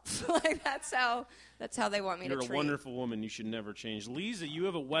yourself." Like that's how they want me You're to a treat. wonderful woman. You should never change. Lisa, you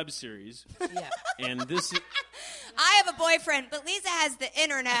have a web series, Yeah. and this I have a boyfriend, but Lisa has the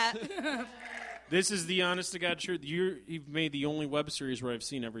internet. this is the honest to God truth. You've made the only web series where I've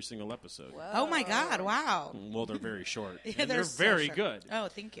seen every single episode. Oh my God! Wow. Well, they're very short. Yeah, and they're so very short. good. Oh,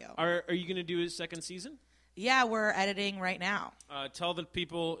 thank you. Are you going to do a second season? Yeah, we're editing right now. Tell the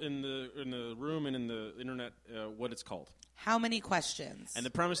people in the room and in the internet what it's called. How many questions? And the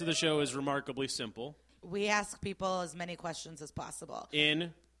premise of the show is remarkably simple. We ask people as many questions as possible.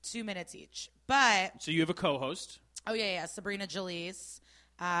 In 2 minutes each. But so you have a co-host. oh yeah, Sabrina Jalise.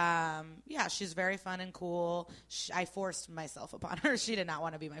 Yeah, she's very fun and cool. I forced myself upon her. She did not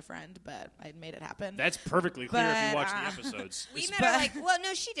want to be my friend, but I made it happen. That's perfectly clear if But, you watch the episodes. We met her like, well,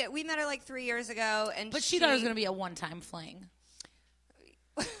 no, she did. We met her like 3 years ago, and But she thought it was going to be a one-time fling.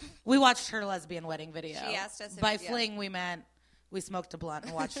 We watched her lesbian wedding video. She asked us if- By yeah. fling, we meant we smoked a blunt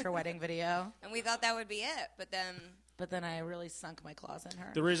and watched her wedding video. and we thought that would be it, but then But then I really sunk my claws in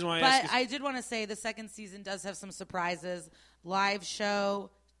her. The reason why I But ask is- I did want to say the second season does have some surprises. Live show,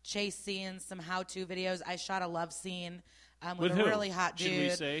 chase scenes, some how-to videos. I shot a love scene with With a who? really hot dude. Should we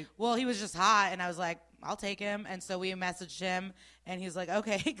say? Well, he was just hot, and I was like, I'll take him. And so we messaged him, and he was like,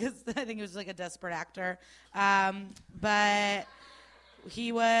 okay, because I think he was like a desperate actor. But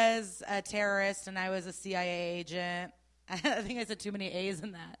he was a terrorist, and I was a CIA agent. I think I said too many A's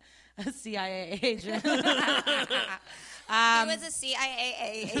in that. A CIA agent. he was a CIA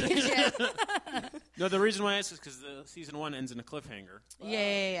agent. No, the reason why I ask is because the season 1 ends in a cliffhanger.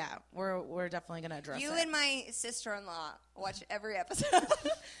 Yeah. We're definitely gonna address You it. and my sister-in-law watch every episode.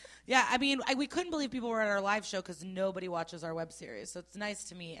 Yeah, I mean, we couldn't believe people were at our live show because nobody watches our web series. So it's nice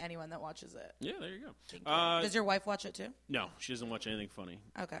to meet anyone that watches it. Yeah, there you go. Does your wife watch it too? No, she doesn't watch anything funny.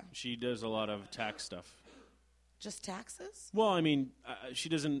 Okay. She does a lot of tax stuff. Just taxes? Well, I mean, she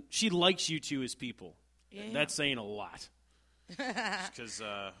doesn't. She likes you two as people. Yeah. That's saying a lot. Because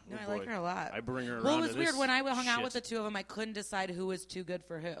I like her a lot. I bring her around. Well, it was to weird. this When I hung out shit. with the two of them, I couldn't decide who was too good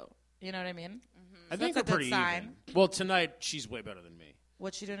for who. You know what I mean? I think that's we're a good pretty sign. even. Well, tonight she's way better than me.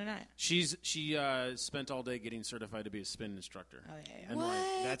 What's she doing tonight? She spent all day getting certified to be a spin instructor. Oh, yeah. And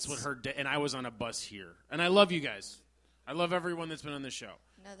like, that's what her day. And I was on a bus here. And I love you guys. I love everyone that's been on this show.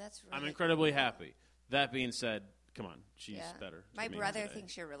 No, that's really I'm incredibly happy. That being said, come on, she's better. My than me brother today.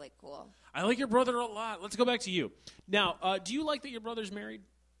 thinks you're really cool. I like your brother a lot. Let's go back to you. Now, do you like that your brother's married?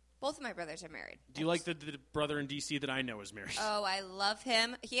 Both of my brothers are married. Do you like the brother in D.C. that I know is married? Oh, I love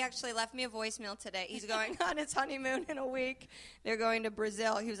him. He actually left me a voicemail today. He's going on his honeymoon in a week. They're going to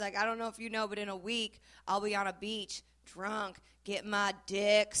Brazil. He was like, I don't know if you know, but in a week, I'll be on a beach, drunk, get my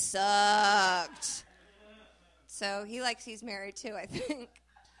dick sucked. So he's married too, I think.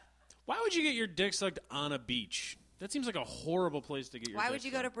 Why would you get your dick sucked on a beach? That seems like a horrible place to get your Why dick would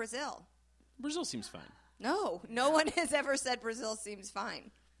you go to sucked. Brazil? Brazil seems fine. No one has ever said Brazil seems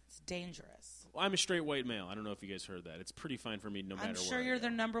fine. It's dangerous. Well, I'm a straight white male. I don't know if you guys heard that. It's pretty fine for me no matter I'm where sure I you're go.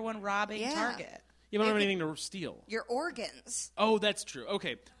 their number one robbing Yeah. target. Yeah, but I don't have anything to steal. Your organs. Oh, that's true.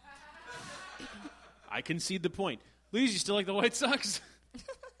 Okay. I concede the point. Liz, you still like the White Sox?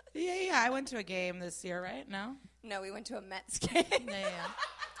 Yeah. I went to a game this year, right? No? No, we went to a Mets game. Yeah.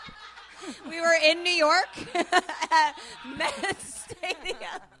 We were in New York at Mets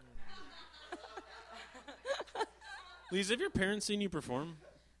Stadium. Liz, have your parents seen you perform?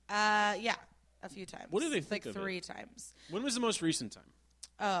 Yeah, a few times. What do they think Like of it? 3 times. When was the most recent time?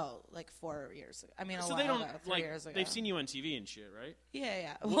 Oh, like 4 years ago. I mean, a So while they don't ago, 3 like years ago. they've seen you on TV and shit, right?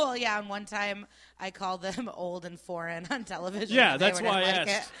 Yeah. Well, yeah, and one time I called them old and foreign on television. Yeah, and they that's didn't why I like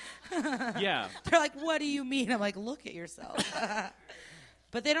asked. it. Yeah. They're like, what do you mean? I'm like, look at yourself.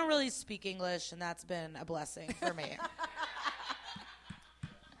 But they don't really speak English, and that's been a blessing for me.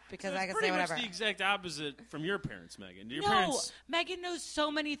 Because So I it's can pretty say much whatever. the exact opposite from your parents, Megan. Do your No, parents? Megan knows so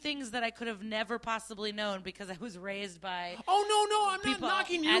many things that I could have never possibly known because I was raised by. Oh no, I'm People- not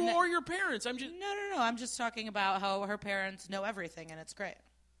knocking you and- or your parents. I'm just. No. I'm just talking about how her parents know everything, and it's great.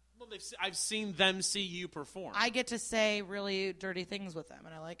 Well, I've seen them see you perform. I get to say really dirty things with them,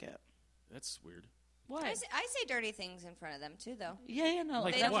 and I like it. That's weird. What? I say dirty things in front of them too, though. Yeah, no,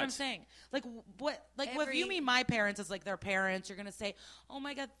 Like that's what what? I'm saying. Like what? Like if Every- you meet my parents as like their parents, you're gonna say, "Oh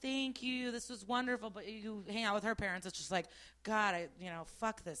my God, thank you, this was wonderful." But you hang out with her parents, it's just like, God,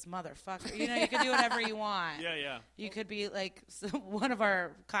 fuck this motherfucker. You can do whatever you want. Yeah. You could be like one of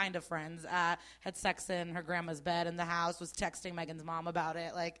our kind of friends had sex in her grandma's bed in the house, was texting Megan's mom about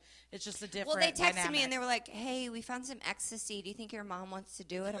it. Like it's just a different. Well, they texted dynamic. me and they were like, "Hey, we found some ecstasy. Do you think your mom wants to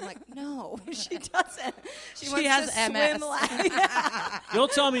do it?" I'm like, "No, she doesn't. She wants has to MS. swim like." You'll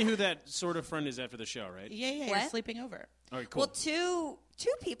tell me who that sort of friend is after the show, right? Yeah, you're What? sleeping over. All right, cool. Well, two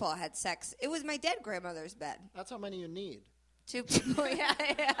people had sex. It was my dead grandmother's bed. That's how many you need. 2 people.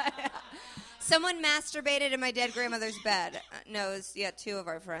 Yeah. Someone masturbated in my dead grandmother's bed. Knows, 2 of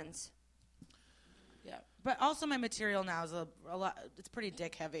our friends. Yeah, but also my material now is a lot. It's pretty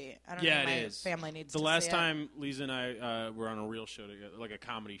dick heavy. I don't know. Yeah, if my it is. family needs the to last see it. time Lisa and I were on a real show together, like a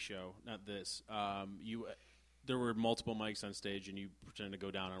comedy show, not this. There were multiple mics on stage, and you pretended to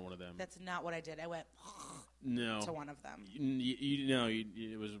go down on one of them. That's not what I did. I went No, to one of them.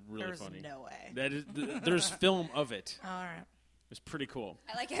 it was really There's funny. no way. That is, there's film of it. All right. was pretty cool.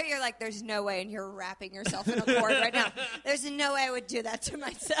 I like how you're like, there's no way, and you're wrapping yourself in a cord right now. There's no way I would do that to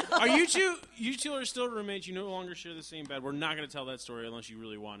myself. Are you two are still roommates? You no longer share the same bed. We're not going to tell that story unless you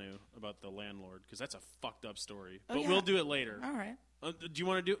really want to about the landlord, because that's a fucked up story. But yeah. we'll do it later. All right. Do you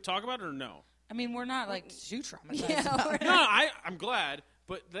want to talk about it or no? I mean, we're not like too traumatized. Yeah, about it. No, I'm glad.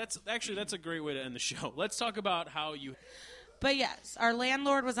 But that's a great way to end the show. Let's talk about how you. But yes, our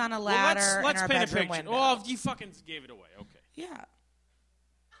landlord was on a Well, ladder let's in our paint a bedroom picture. window. Oh, you fucking gave it away. Okay. Yeah.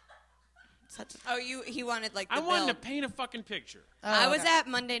 Such Oh, he wanted like the I wanted to build. paint a fucking picture. I was okay. at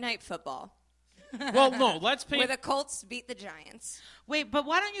Monday Night Football Well, no, let's where paint. the Colts beat the Giants. Wait, but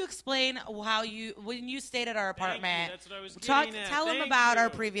why don't you explain how when you stayed at our Thank you, apartment? that's what I was getting at. Tell them Thank about our you.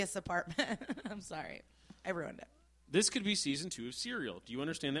 previous apartment. I'm sorry, I ruined it. This could be season 2 of Serial. Do you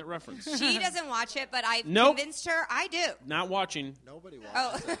understand that reference? She doesn't watch it, but I Nope. convinced her I do. Not watching. Nobody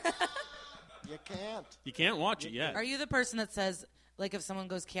watches Oh, it. You can't. You can't watch it yet. Are you the person that says, like, if someone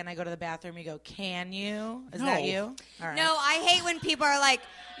goes, "Can I go to the bathroom?" You go, "Can you?" Is No. that you? All right. no, I hate when people are like,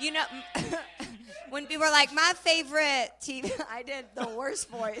 when people are like, my favorite TV. I did the worst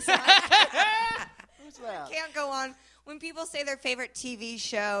voice. I Who's that? can't go on. When people say their favorite TV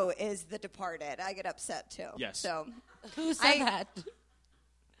show is The Departed, I get upset too. Yes. So, Who said that?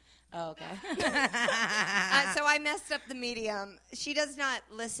 Oh, okay. so I messed up the medium. She does not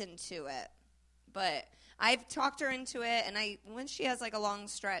listen to it, but I've talked her into it, and when she has like a long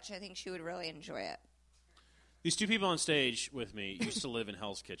stretch, I think she would really enjoy it. These two people on stage with me used to live in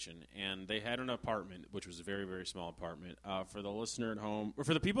Hell's Kitchen, and they had an apartment, which was a very, very small apartment. For the listener at home, or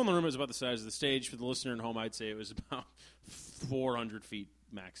for the people in the room, it was about the size of the stage. For the listener at home, I'd say it was about 400 feet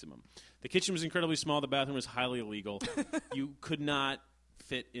maximum. The kitchen was incredibly small. The bathroom was highly illegal. You could not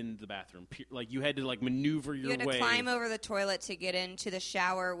fit in the bathroom. Like, you had to, like, maneuver your You had to way. climb over the toilet to get into the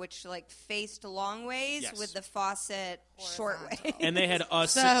shower, which like faced long ways Yes. with the faucet short ways. And they had a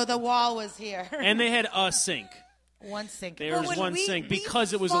So the wall was here. and they had a sink. One sink. There Well, was when one we- sink we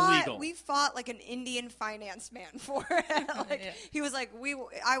because it was fought- illegal. We fought like an Indian finance man for it. Like, Yeah. He was like,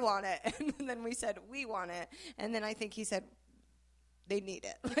 I want it. And then we said, we want it. And then I think he said, they need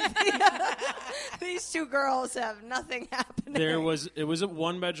it. These two girls have nothing happening. It was a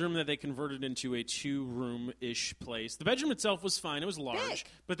one bedroom that they converted into a 2-room-ish place. The bedroom itself was fine. It was large. Big.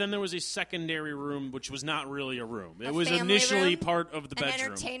 But then there was a secondary room, which was not really a room. It A was family initially room? part of the An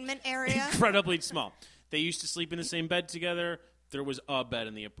bedroom. entertainment area. Incredibly small. They used to sleep in the same bed together. There was a bed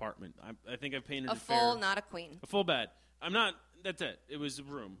in the apartment. I think I painted A it full, fair. not a queen. A full bed. I'm not... That's it. It was a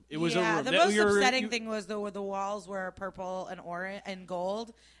room. It was a room. The That most you're- upsetting you- thing was the walls were purple and orange and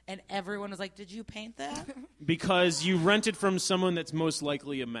gold, and everyone was like, "Did you paint that?" Because you rented from someone that's most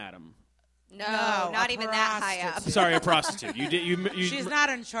likely a madam. No, No, not a even that high up. prostitute. Sorry, a prostitute. You did. You She's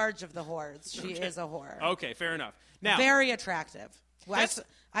not in charge of the whores. She is a whore. Okay, fair enough. Now, Very attractive. Well, That's-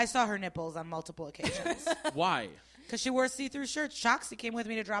 I saw her nipples on multiple occasions why? because she wore see-through shirts. Choxy came with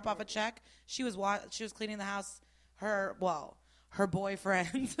me to drop off a check. She was cleaning the house. Her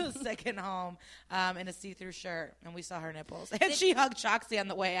boyfriend's second home in a see-through shirt, and we saw her nipples. And she hugged Choxy on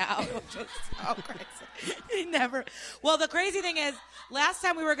the way out, which was so crazy. He never. Well, the crazy thing is, last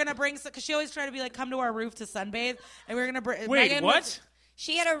time we were gonna bring, because she always tried to be like, come to our roof to sunbathe, and we were gonna bring. Wait, Megan what? was-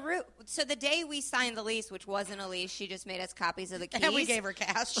 She had a root. So the day we signed the lease, which wasn't a lease, she just made us copies of the keys. And we gave her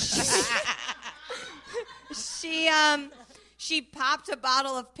cash. She popped a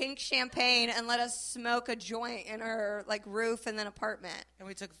bottle of pink champagne and let us smoke a joint in her like roof and then apartment. And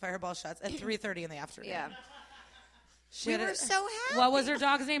we took fireball shots at 3:30 in the afternoon. Yeah. She We had were so happy. What was her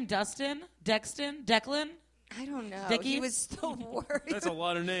dog's name? Dustin? Dexton? Declan? I don't know. Dickie? He was the worst. That's a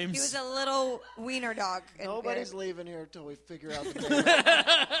lot of names. He was a little wiener dog. Nobody's leaving here until we figure out the name.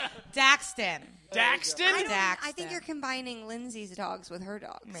 Daxton. Daxton? I think you're combining Lindsay's dogs with her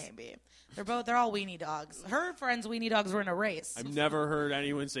dogs. Maybe. They're all weenie dogs. Her friends' weenie dogs were in a race. I've never heard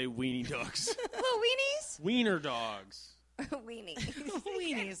anyone say weenie dogs. Little weenies? Wiener dogs. Weenie.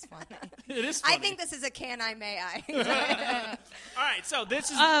 Weenie's funny. It is funny. I think this is a can I, may I. All right, so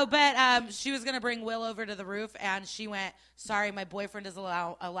this is... Oh, but she was going to bring Will over to the roof, and she went, sorry, my boyfriend doesn't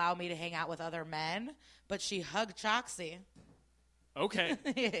allow me to hang out with other men. But she hugged Choxy. okay.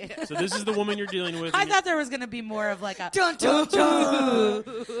 So this is the woman you're dealing with. I and you- thought there was going to be more of like a... Dun, dun, dun.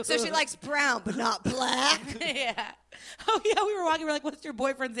 So she likes brown, but not black. Yeah. Oh, yeah, we were walking. We're like, what's your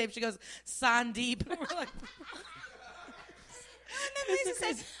boyfriend's name? She goes, Sandeep. And we're like... And then Lisa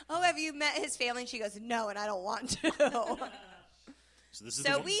says, "Oh, have you met his family?" And she goes, "No, and I don't want to." So this is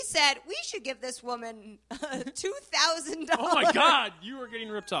So the we said we should give this woman $2,000. Oh, my God. You are getting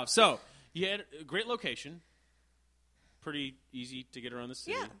ripped off. So you had a great location. pretty easy to get around the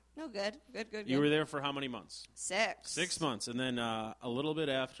city. Yeah. No, good. Good. You were there for how many months? 6. 6 months. And then a little bit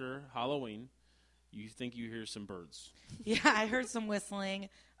after Halloween, you think you hear some birds. Yeah, I heard some whistling.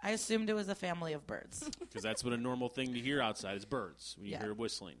 I assumed it was a family of birds. Because that's what a normal thing to hear outside is birds when you Yeah. hear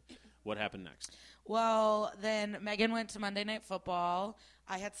whistling. What happened next? Well, then Megan went to Monday Night Football.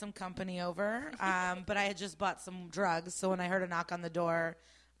 I had some company over, but I had just bought some drugs. So when I heard a knock on the door,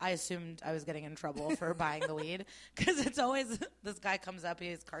 I assumed I was getting in trouble for buying the weed. Because it's always, this guy comes up, he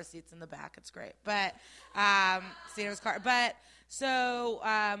has car seats in the back. It's great. But, seeing his car. But, so,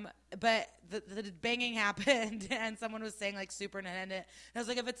 but the banging happened, and someone was saying, like, superintendent. And I was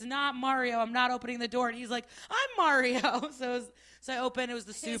like, if it's not Mario, I'm not opening the door. And he's like, I'm Mario. So I opened. It was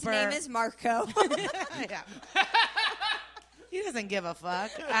the His super. name is Marco. Yeah. He doesn't give a fuck.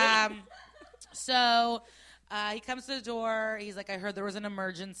 So he comes to the door. He's like, I heard there was an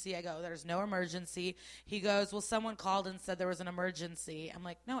emergency. I go, there's no emergency. He goes, well, someone called and said there was an emergency. I'm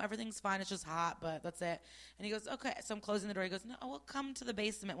like, no, everything's fine. It's just hot, but that's it. And he goes, okay. So I'm closing the door. He goes, no, well, come to the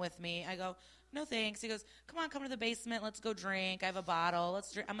basement with me. I go, no, thanks. He goes, come to the basement. Let's go drink. I have a bottle.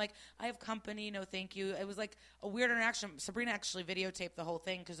 Let's drink. I'm like, I have company. No, thank you. It was like a weird interaction. Sabrina actually videotaped the whole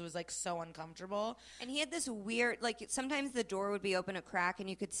thing because it was like so uncomfortable. And he had this weird, like, sometimes the door would be open a crack and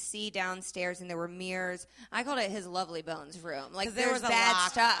you could see downstairs and there were mirrors. I called it his Lovely Bones room. Like, 'Cause there there's was a bad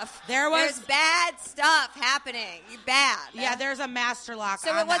lock. stuff. There's bad stuff happening. Bad. Yeah, there's a master lock.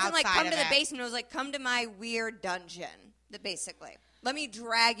 So on it wasn't the like, outside come to of the it. basement. It was like, come to my weird dungeon, basically. Let me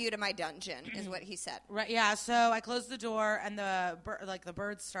drag you to my dungeon, is what he said. Right, yeah. So I closed the door, and the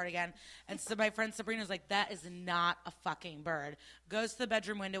birds start again. And so my friend Sabrina was like, "That is not a fucking bird." Goes to the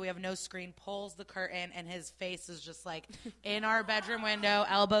bedroom window. We have no screen. Pulls the curtain, and his face is just like in our bedroom window,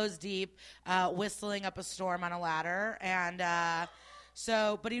 elbows deep, whistling up a storm on a ladder. And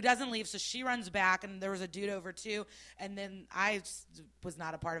but he doesn't leave. So she runs back, and there was a dude over too. And then I just was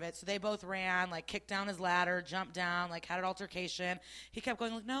not a part of it. So they both ran, like kicked down his ladder, jumped down, like had an altercation. He kept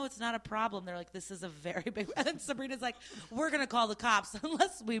going like, no, it's not a problem. They're like, this is a very big. And then Sabrina's like, we're gonna call the cops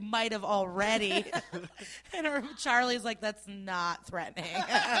unless we might have already. And Charlie's like, that's not threatening.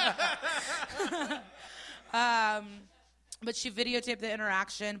 But she videotaped the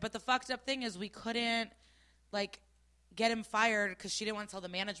interaction. But the fucked up thing is we couldn't like get him fired because she didn't want to tell the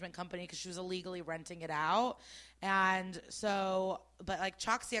management company because she was illegally renting it out. And so, but like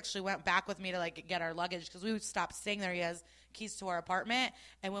Choxy actually went back with me to like get our luggage because we would stop staying there. He has keys to our apartment.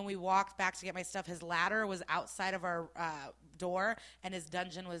 And when we walked back to get my stuff, his ladder was outside of our door and his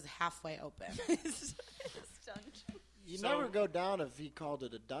dungeon was halfway open. His dungeon. You never go down if he called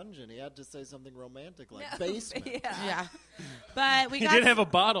it a dungeon. He had to say something romantic like No, basement. Yeah. But we He got did have a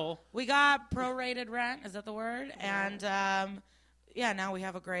bottle. we got prorated rent. Is that the word? And yeah, now we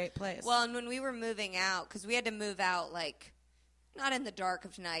have a great place. Well, and when we were moving out, because we had to move out, like, not in the dark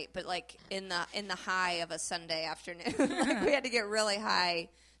of night, but like in the high of a Sunday afternoon. Like, we had to get really high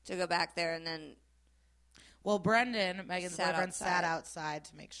to go back there, and then Well, Brendan, Megan's Sat boyfriend, outside. sat outside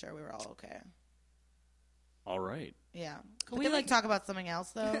to make sure we were all okay. All right. Yeah. Can we like talk about something else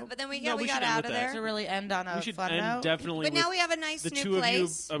though? but then we No, we got should end out with of that. there. To really end on a We should fun end note. definitely But with now we have a nice the new two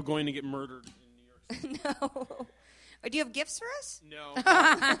place. of you going to get murdered in New York. No. Do you have gifts for us? No.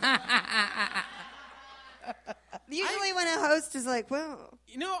 Usually when a host is like, well,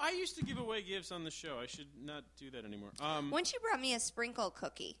 You know, I used to give away gifts on the show. I should not do that anymore. once you brought me a sprinkle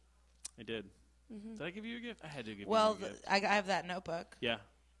cookie. I did. Did I give you a gift? I had to give Well, you a gift. I have that notebook. Yeah.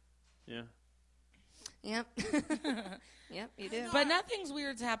 Yeah. Yep. Yep, you do. But nothing's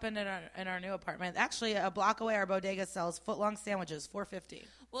weird's happened in our new apartment. Actually, a block away, our bodega sells footlong sandwiches, $4.50.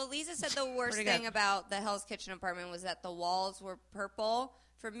 Well, Lisa said the worst Pretty thing good. about the Hell's Kitchen apartment was that the walls were purple.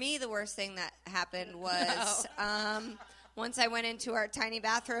 For me, the worst thing that happened was once I went into our tiny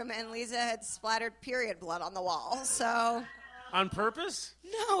bathroom and Lisa had splattered period blood on the wall. So On purpose?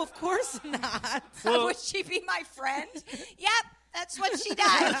 No, of course not. Well- would she be my friend? Yep, that's what she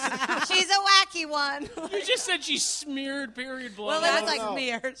does. She's a wacky one. You just said she smeared period blood. Well, all it was over- like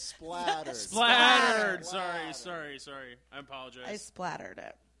smeared. Splattered. Splattered. Splattered. Sorry. I apologize. I splattered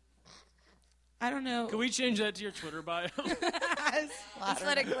it. I don't know. Can we change that to your Twitter bio? I Just splattered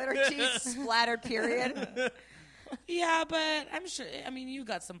let it. a glitter cheese splattered period. Yeah, but I'm sure. I mean, you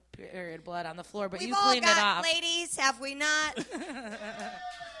got some period blood on the floor, but We've you all cleaned it got off. ladies, have we not?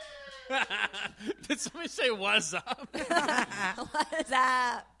 Did somebody say what's up? What is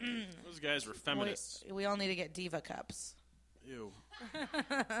that? Those guys were feminists. We all need to get diva cups. Ew.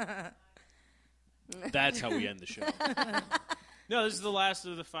 That's how we end the show. No, this is the last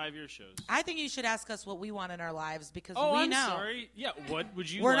of the 5-year shows. I think you should ask us what we want in our lives because Oh, we I'm know. sorry. Yeah, what would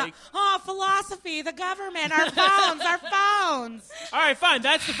you We're like? philosophy, the government, our phones, our phones. All right, fine.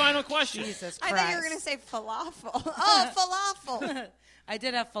 That's the final question. Jesus I Christ. thought you were going to say falafel. Oh, falafel. I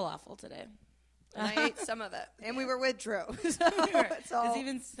did have falafel today. And I ate some of it. And we were with Drew. So it's all... Is he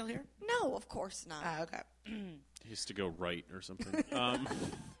even still here? No, of course not. Okay. He has to go right or something.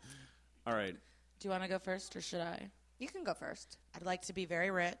 All right. Do you want to go first or should I? You can go first. I'd like to be very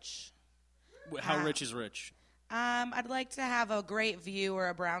rich. How rich is rich? I'd like to have a great view or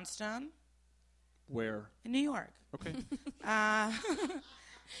a brownstone Where? in New York. Okay.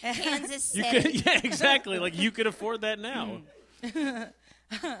 Kansas You City. could, yeah, exactly. Like you could afford that now.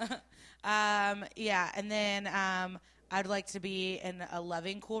 Yeah, and then I'd like to be in a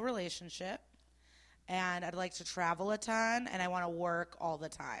loving, cool relationship. And I'd like to travel a ton, and I want to work all the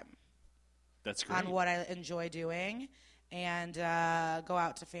time That's great. on what I enjoy doing and go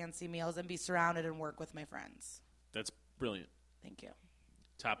out to fancy meals and be surrounded and work with my friends. That's brilliant. Thank you.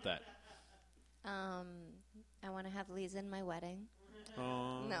 Top that. I want to have Lisa in my wedding.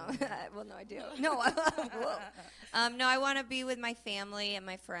 Oh. No, well, no, I do. No, no, I want to be with my family and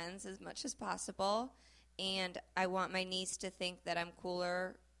my friends as much as possible, and I want my niece to think that I'm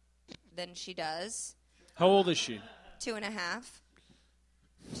cooler than she does. How old is she? 2.5.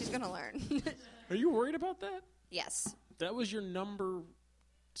 She's gonna learn. Are you worried about that? Yes. That was your number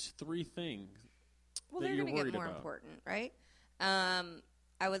 3 thing. Well, that they're you're gonna get worried more about. important, right?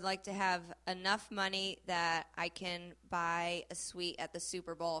 I would like to have enough money that I can buy a suite at the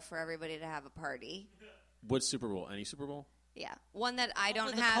Super Bowl for everybody to have a party. What Super Bowl? Any Super Bowl? Yeah, one that I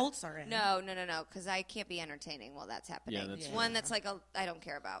don't the have. Colts are in. No, because I can't be entertaining while that's happening. Yeah, that's Yeah. One that's like I don't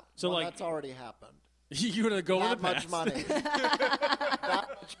care about. So Well, like that's already happened. you gonna go That with the much past. money. That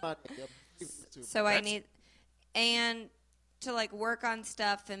much money. So I need and to like work on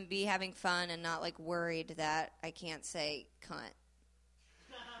stuff and be having fun and not like worried that I can't say cunt.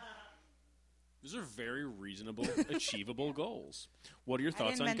 Those are very reasonable, achievable goals. What are your I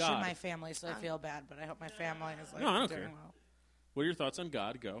thoughts didn't on mention God? my family, so I feel bad, but I hope my family is like No, I don't doing care. well. What are your thoughts on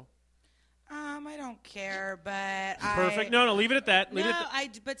God? Go. I don't care, but Perfect. No, leave it at that. Leave it at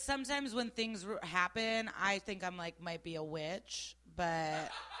that. But sometimes when things happen, I think I'm like might be a witch,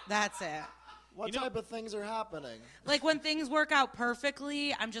 but that's it. What You know- type of things are happening? Like when things work out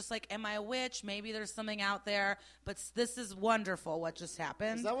perfectly, I'm just like, am I a witch? Maybe there's something out there, but this is wonderful. What just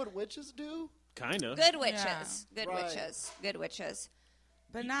happened? Is that what witches do? Kind of. Good witches. Yeah. Good Right. witches. Good witches.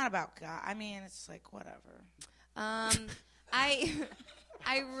 But not about God. I mean, it's like whatever. I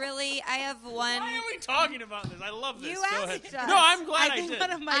have one. Why are we talking about this? I love this. You Go asked ahead. us. No, I'm glad I I, think did.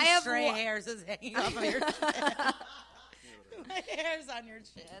 one of my I have stray one- hairs is hanging off of your chin. My hair's on your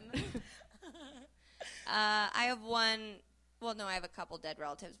chin. I have one. Well, no, I have a couple dead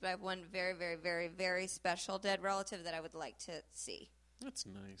relatives, but I have one very, very, very, very special dead relative that I would like to see. That's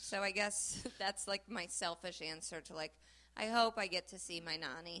nice. So I guess that's like my selfish answer to like, I hope I get to see my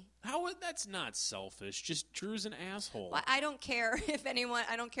nanny. That's not selfish. Just Drew's an asshole. Well, I don't care if anyone.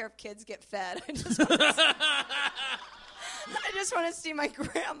 I don't care if kids get fed. I just want to see my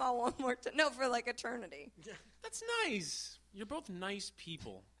grandma one more time. No, for like eternity. That's nice. You're both nice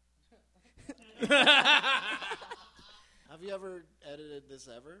people. Have you ever edited this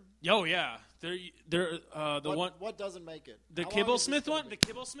ever? Oh yeah, the What doesn't make it? the How long Kibble is this Smith gonna one, be? the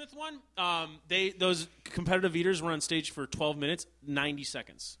Kibble Smith one. Those competitive eaters were on stage for 12 minutes, 90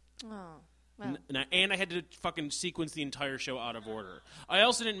 seconds. Oh. Well, And I had to fucking sequence the entire show out of order. I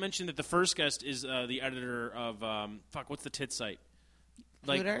also didn't mention that the first guest is the editor of what's the tit site?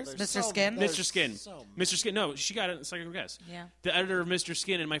 Hooters? There's Mr. so- Skin? there's Mr. Skin. so Mr. Skin. No, she got it in the second guess. Yeah. The editor of Mr.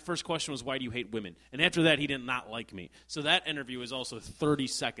 Skin, and my first question was, why do you hate women? And after that, he did not like me. So that interview was also 30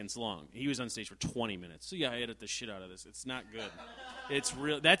 seconds long. He was on stage for 20 minutes. So yeah, I edit the shit out of this. It's not good. It's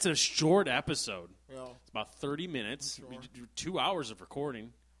real. That's a short episode. Yeah. It's about 30 minutes. We do 2 hours of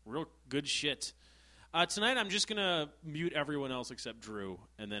recording. Real good shit. Tonight, I'm just going to mute everyone else except Drew,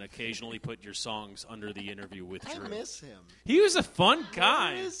 and then occasionally put your songs under the interview with I Drew. miss him. He was a fun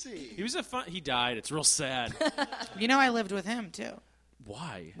guy. Where is he? He was a fun. He died. It's real sad. You know, I lived with him too.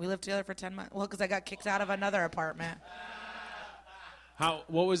 Why? We lived together for 10 months. Well, because I got kicked out of another apartment. What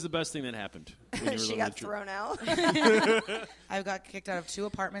was the best thing that happened when you were she living got with Drew? thrown out. I got kicked out of 2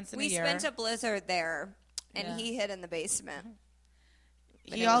 apartments in We a year. spent a blizzard there, and Yeah. he hid in the basement.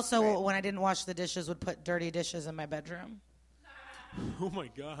 But He it was also, great. when I didn't wash the dishes, would put dirty dishes in my bedroom. Oh my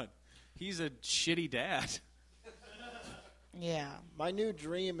God, he's a shitty dad. Yeah. My new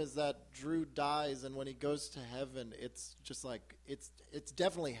dream is that Drew dies, and when he goes to heaven, it's just like it's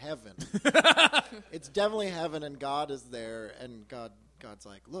definitely heaven. It's definitely heaven, and God is there, and God's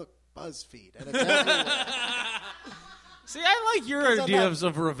like, look, BuzzFeed, and it's everywhere. See, I like your that- ideas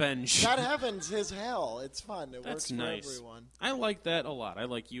of revenge. That heaven's his hell. It's fun. It That's works nice. for everyone. I like that a lot. I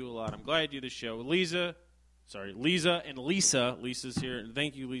like you a lot. I'm glad you do the show. Lisa and Lisa. Lisa's here. And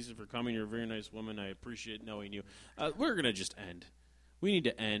thank you, Lisa, for coming. You're a very nice woman. I appreciate knowing you. We're going to just end. We need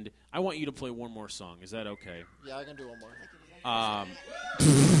to end. I want you to play one more song. Is that okay? Yeah, I can do one more.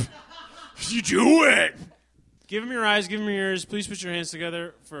 You do it! Give him your eyes. Give him your ears. Please put your hands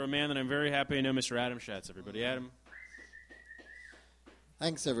together for a man that I'm very happy to know, Mr. Adam Schatz, everybody. Adam.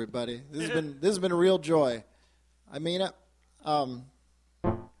 Thanks, everybody. This has been a real joy. I mean it.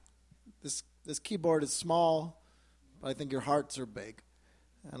 This keyboard is small, but I think your hearts are big,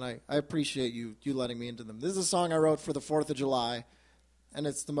 and I appreciate you letting me into them. This is a song I wrote for the 4th of July, and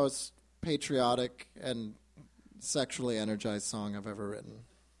it's the most patriotic and sexually energized song I've ever written.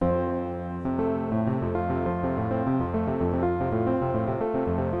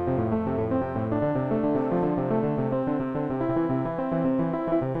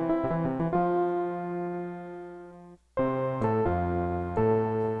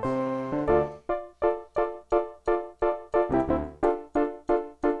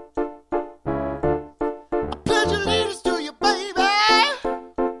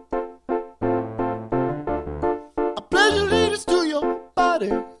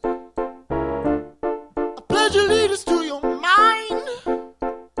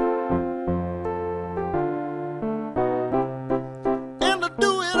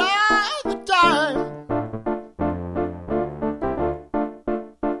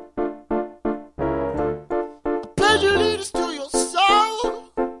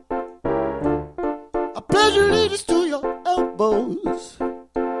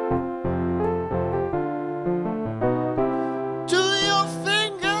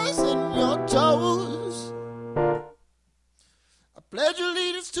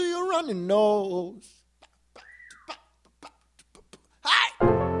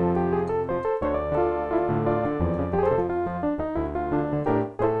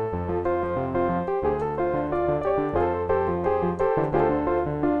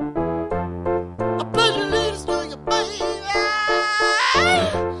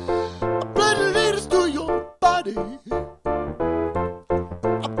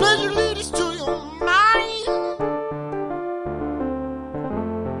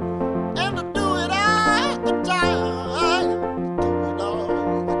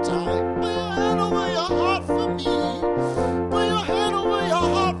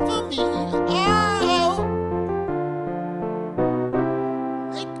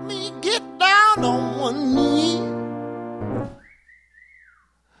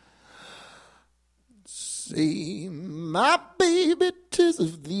 Say, my baby, 'tis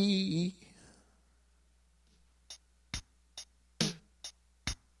of thee.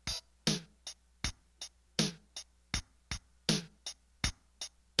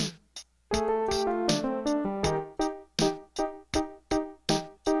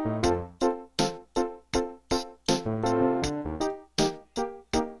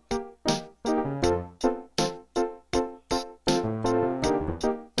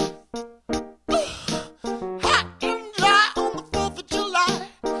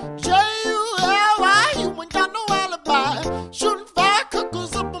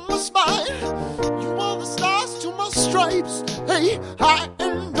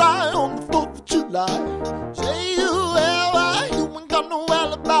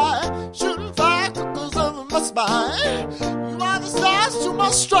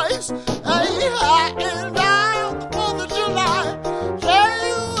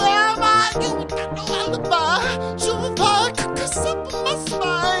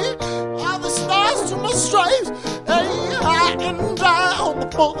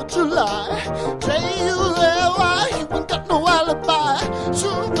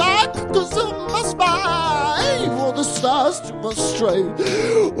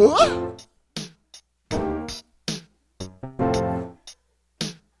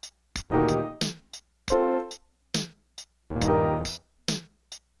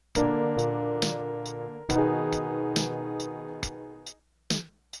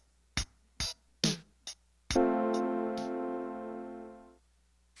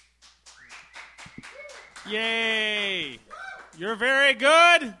 Yay! You're very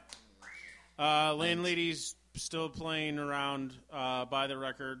good. Landlady's still playing around by the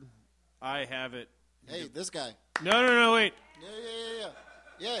record. I have it. Hey, this guy. No, wait.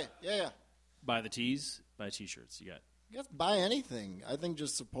 Yeah. Buy the tees, buy T-shirts. You got I guess buy anything. I think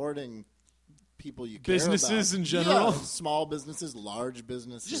just supporting people you Businesses care about. in general? Yeah, small businesses, large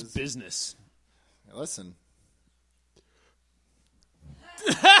businesses. Just business. Listen.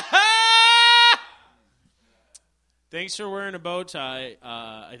 Thanks for wearing a bow tie.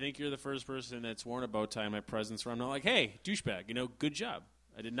 I think you're the first person that's worn a bow tie in my presence where I'm not like, hey, douchebag, good job.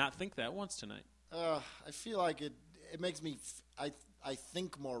 I did not think that once tonight. I feel like it makes me, I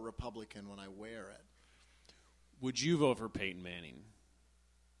think more Republican when I wear it. Would you vote for Peyton Manning?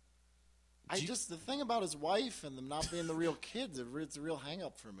 The thing about his wife and them not being the real kids, it's a real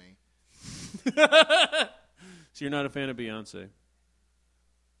hang-up for me. So you're not a fan of Beyonce?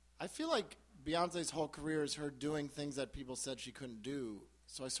 I feel like Beyonce's whole career is her doing things that people said she couldn't do,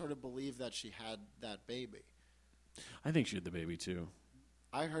 so I sort of believe that she had that baby. I think she had the baby, too.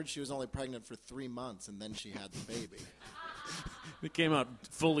 I heard she was only pregnant for 3 months, and then she had the baby. It came out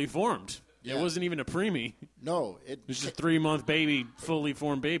fully formed. Yeah. It wasn't even a preemie. No. It was just a 3-month baby, fully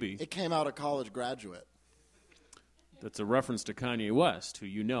formed baby. It came out a college graduate. That's a reference to Kanye West, who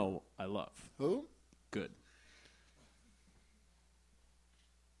you know I love. Who? Good.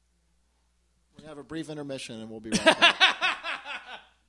 We're going to have a brief intermission, and we'll be right back.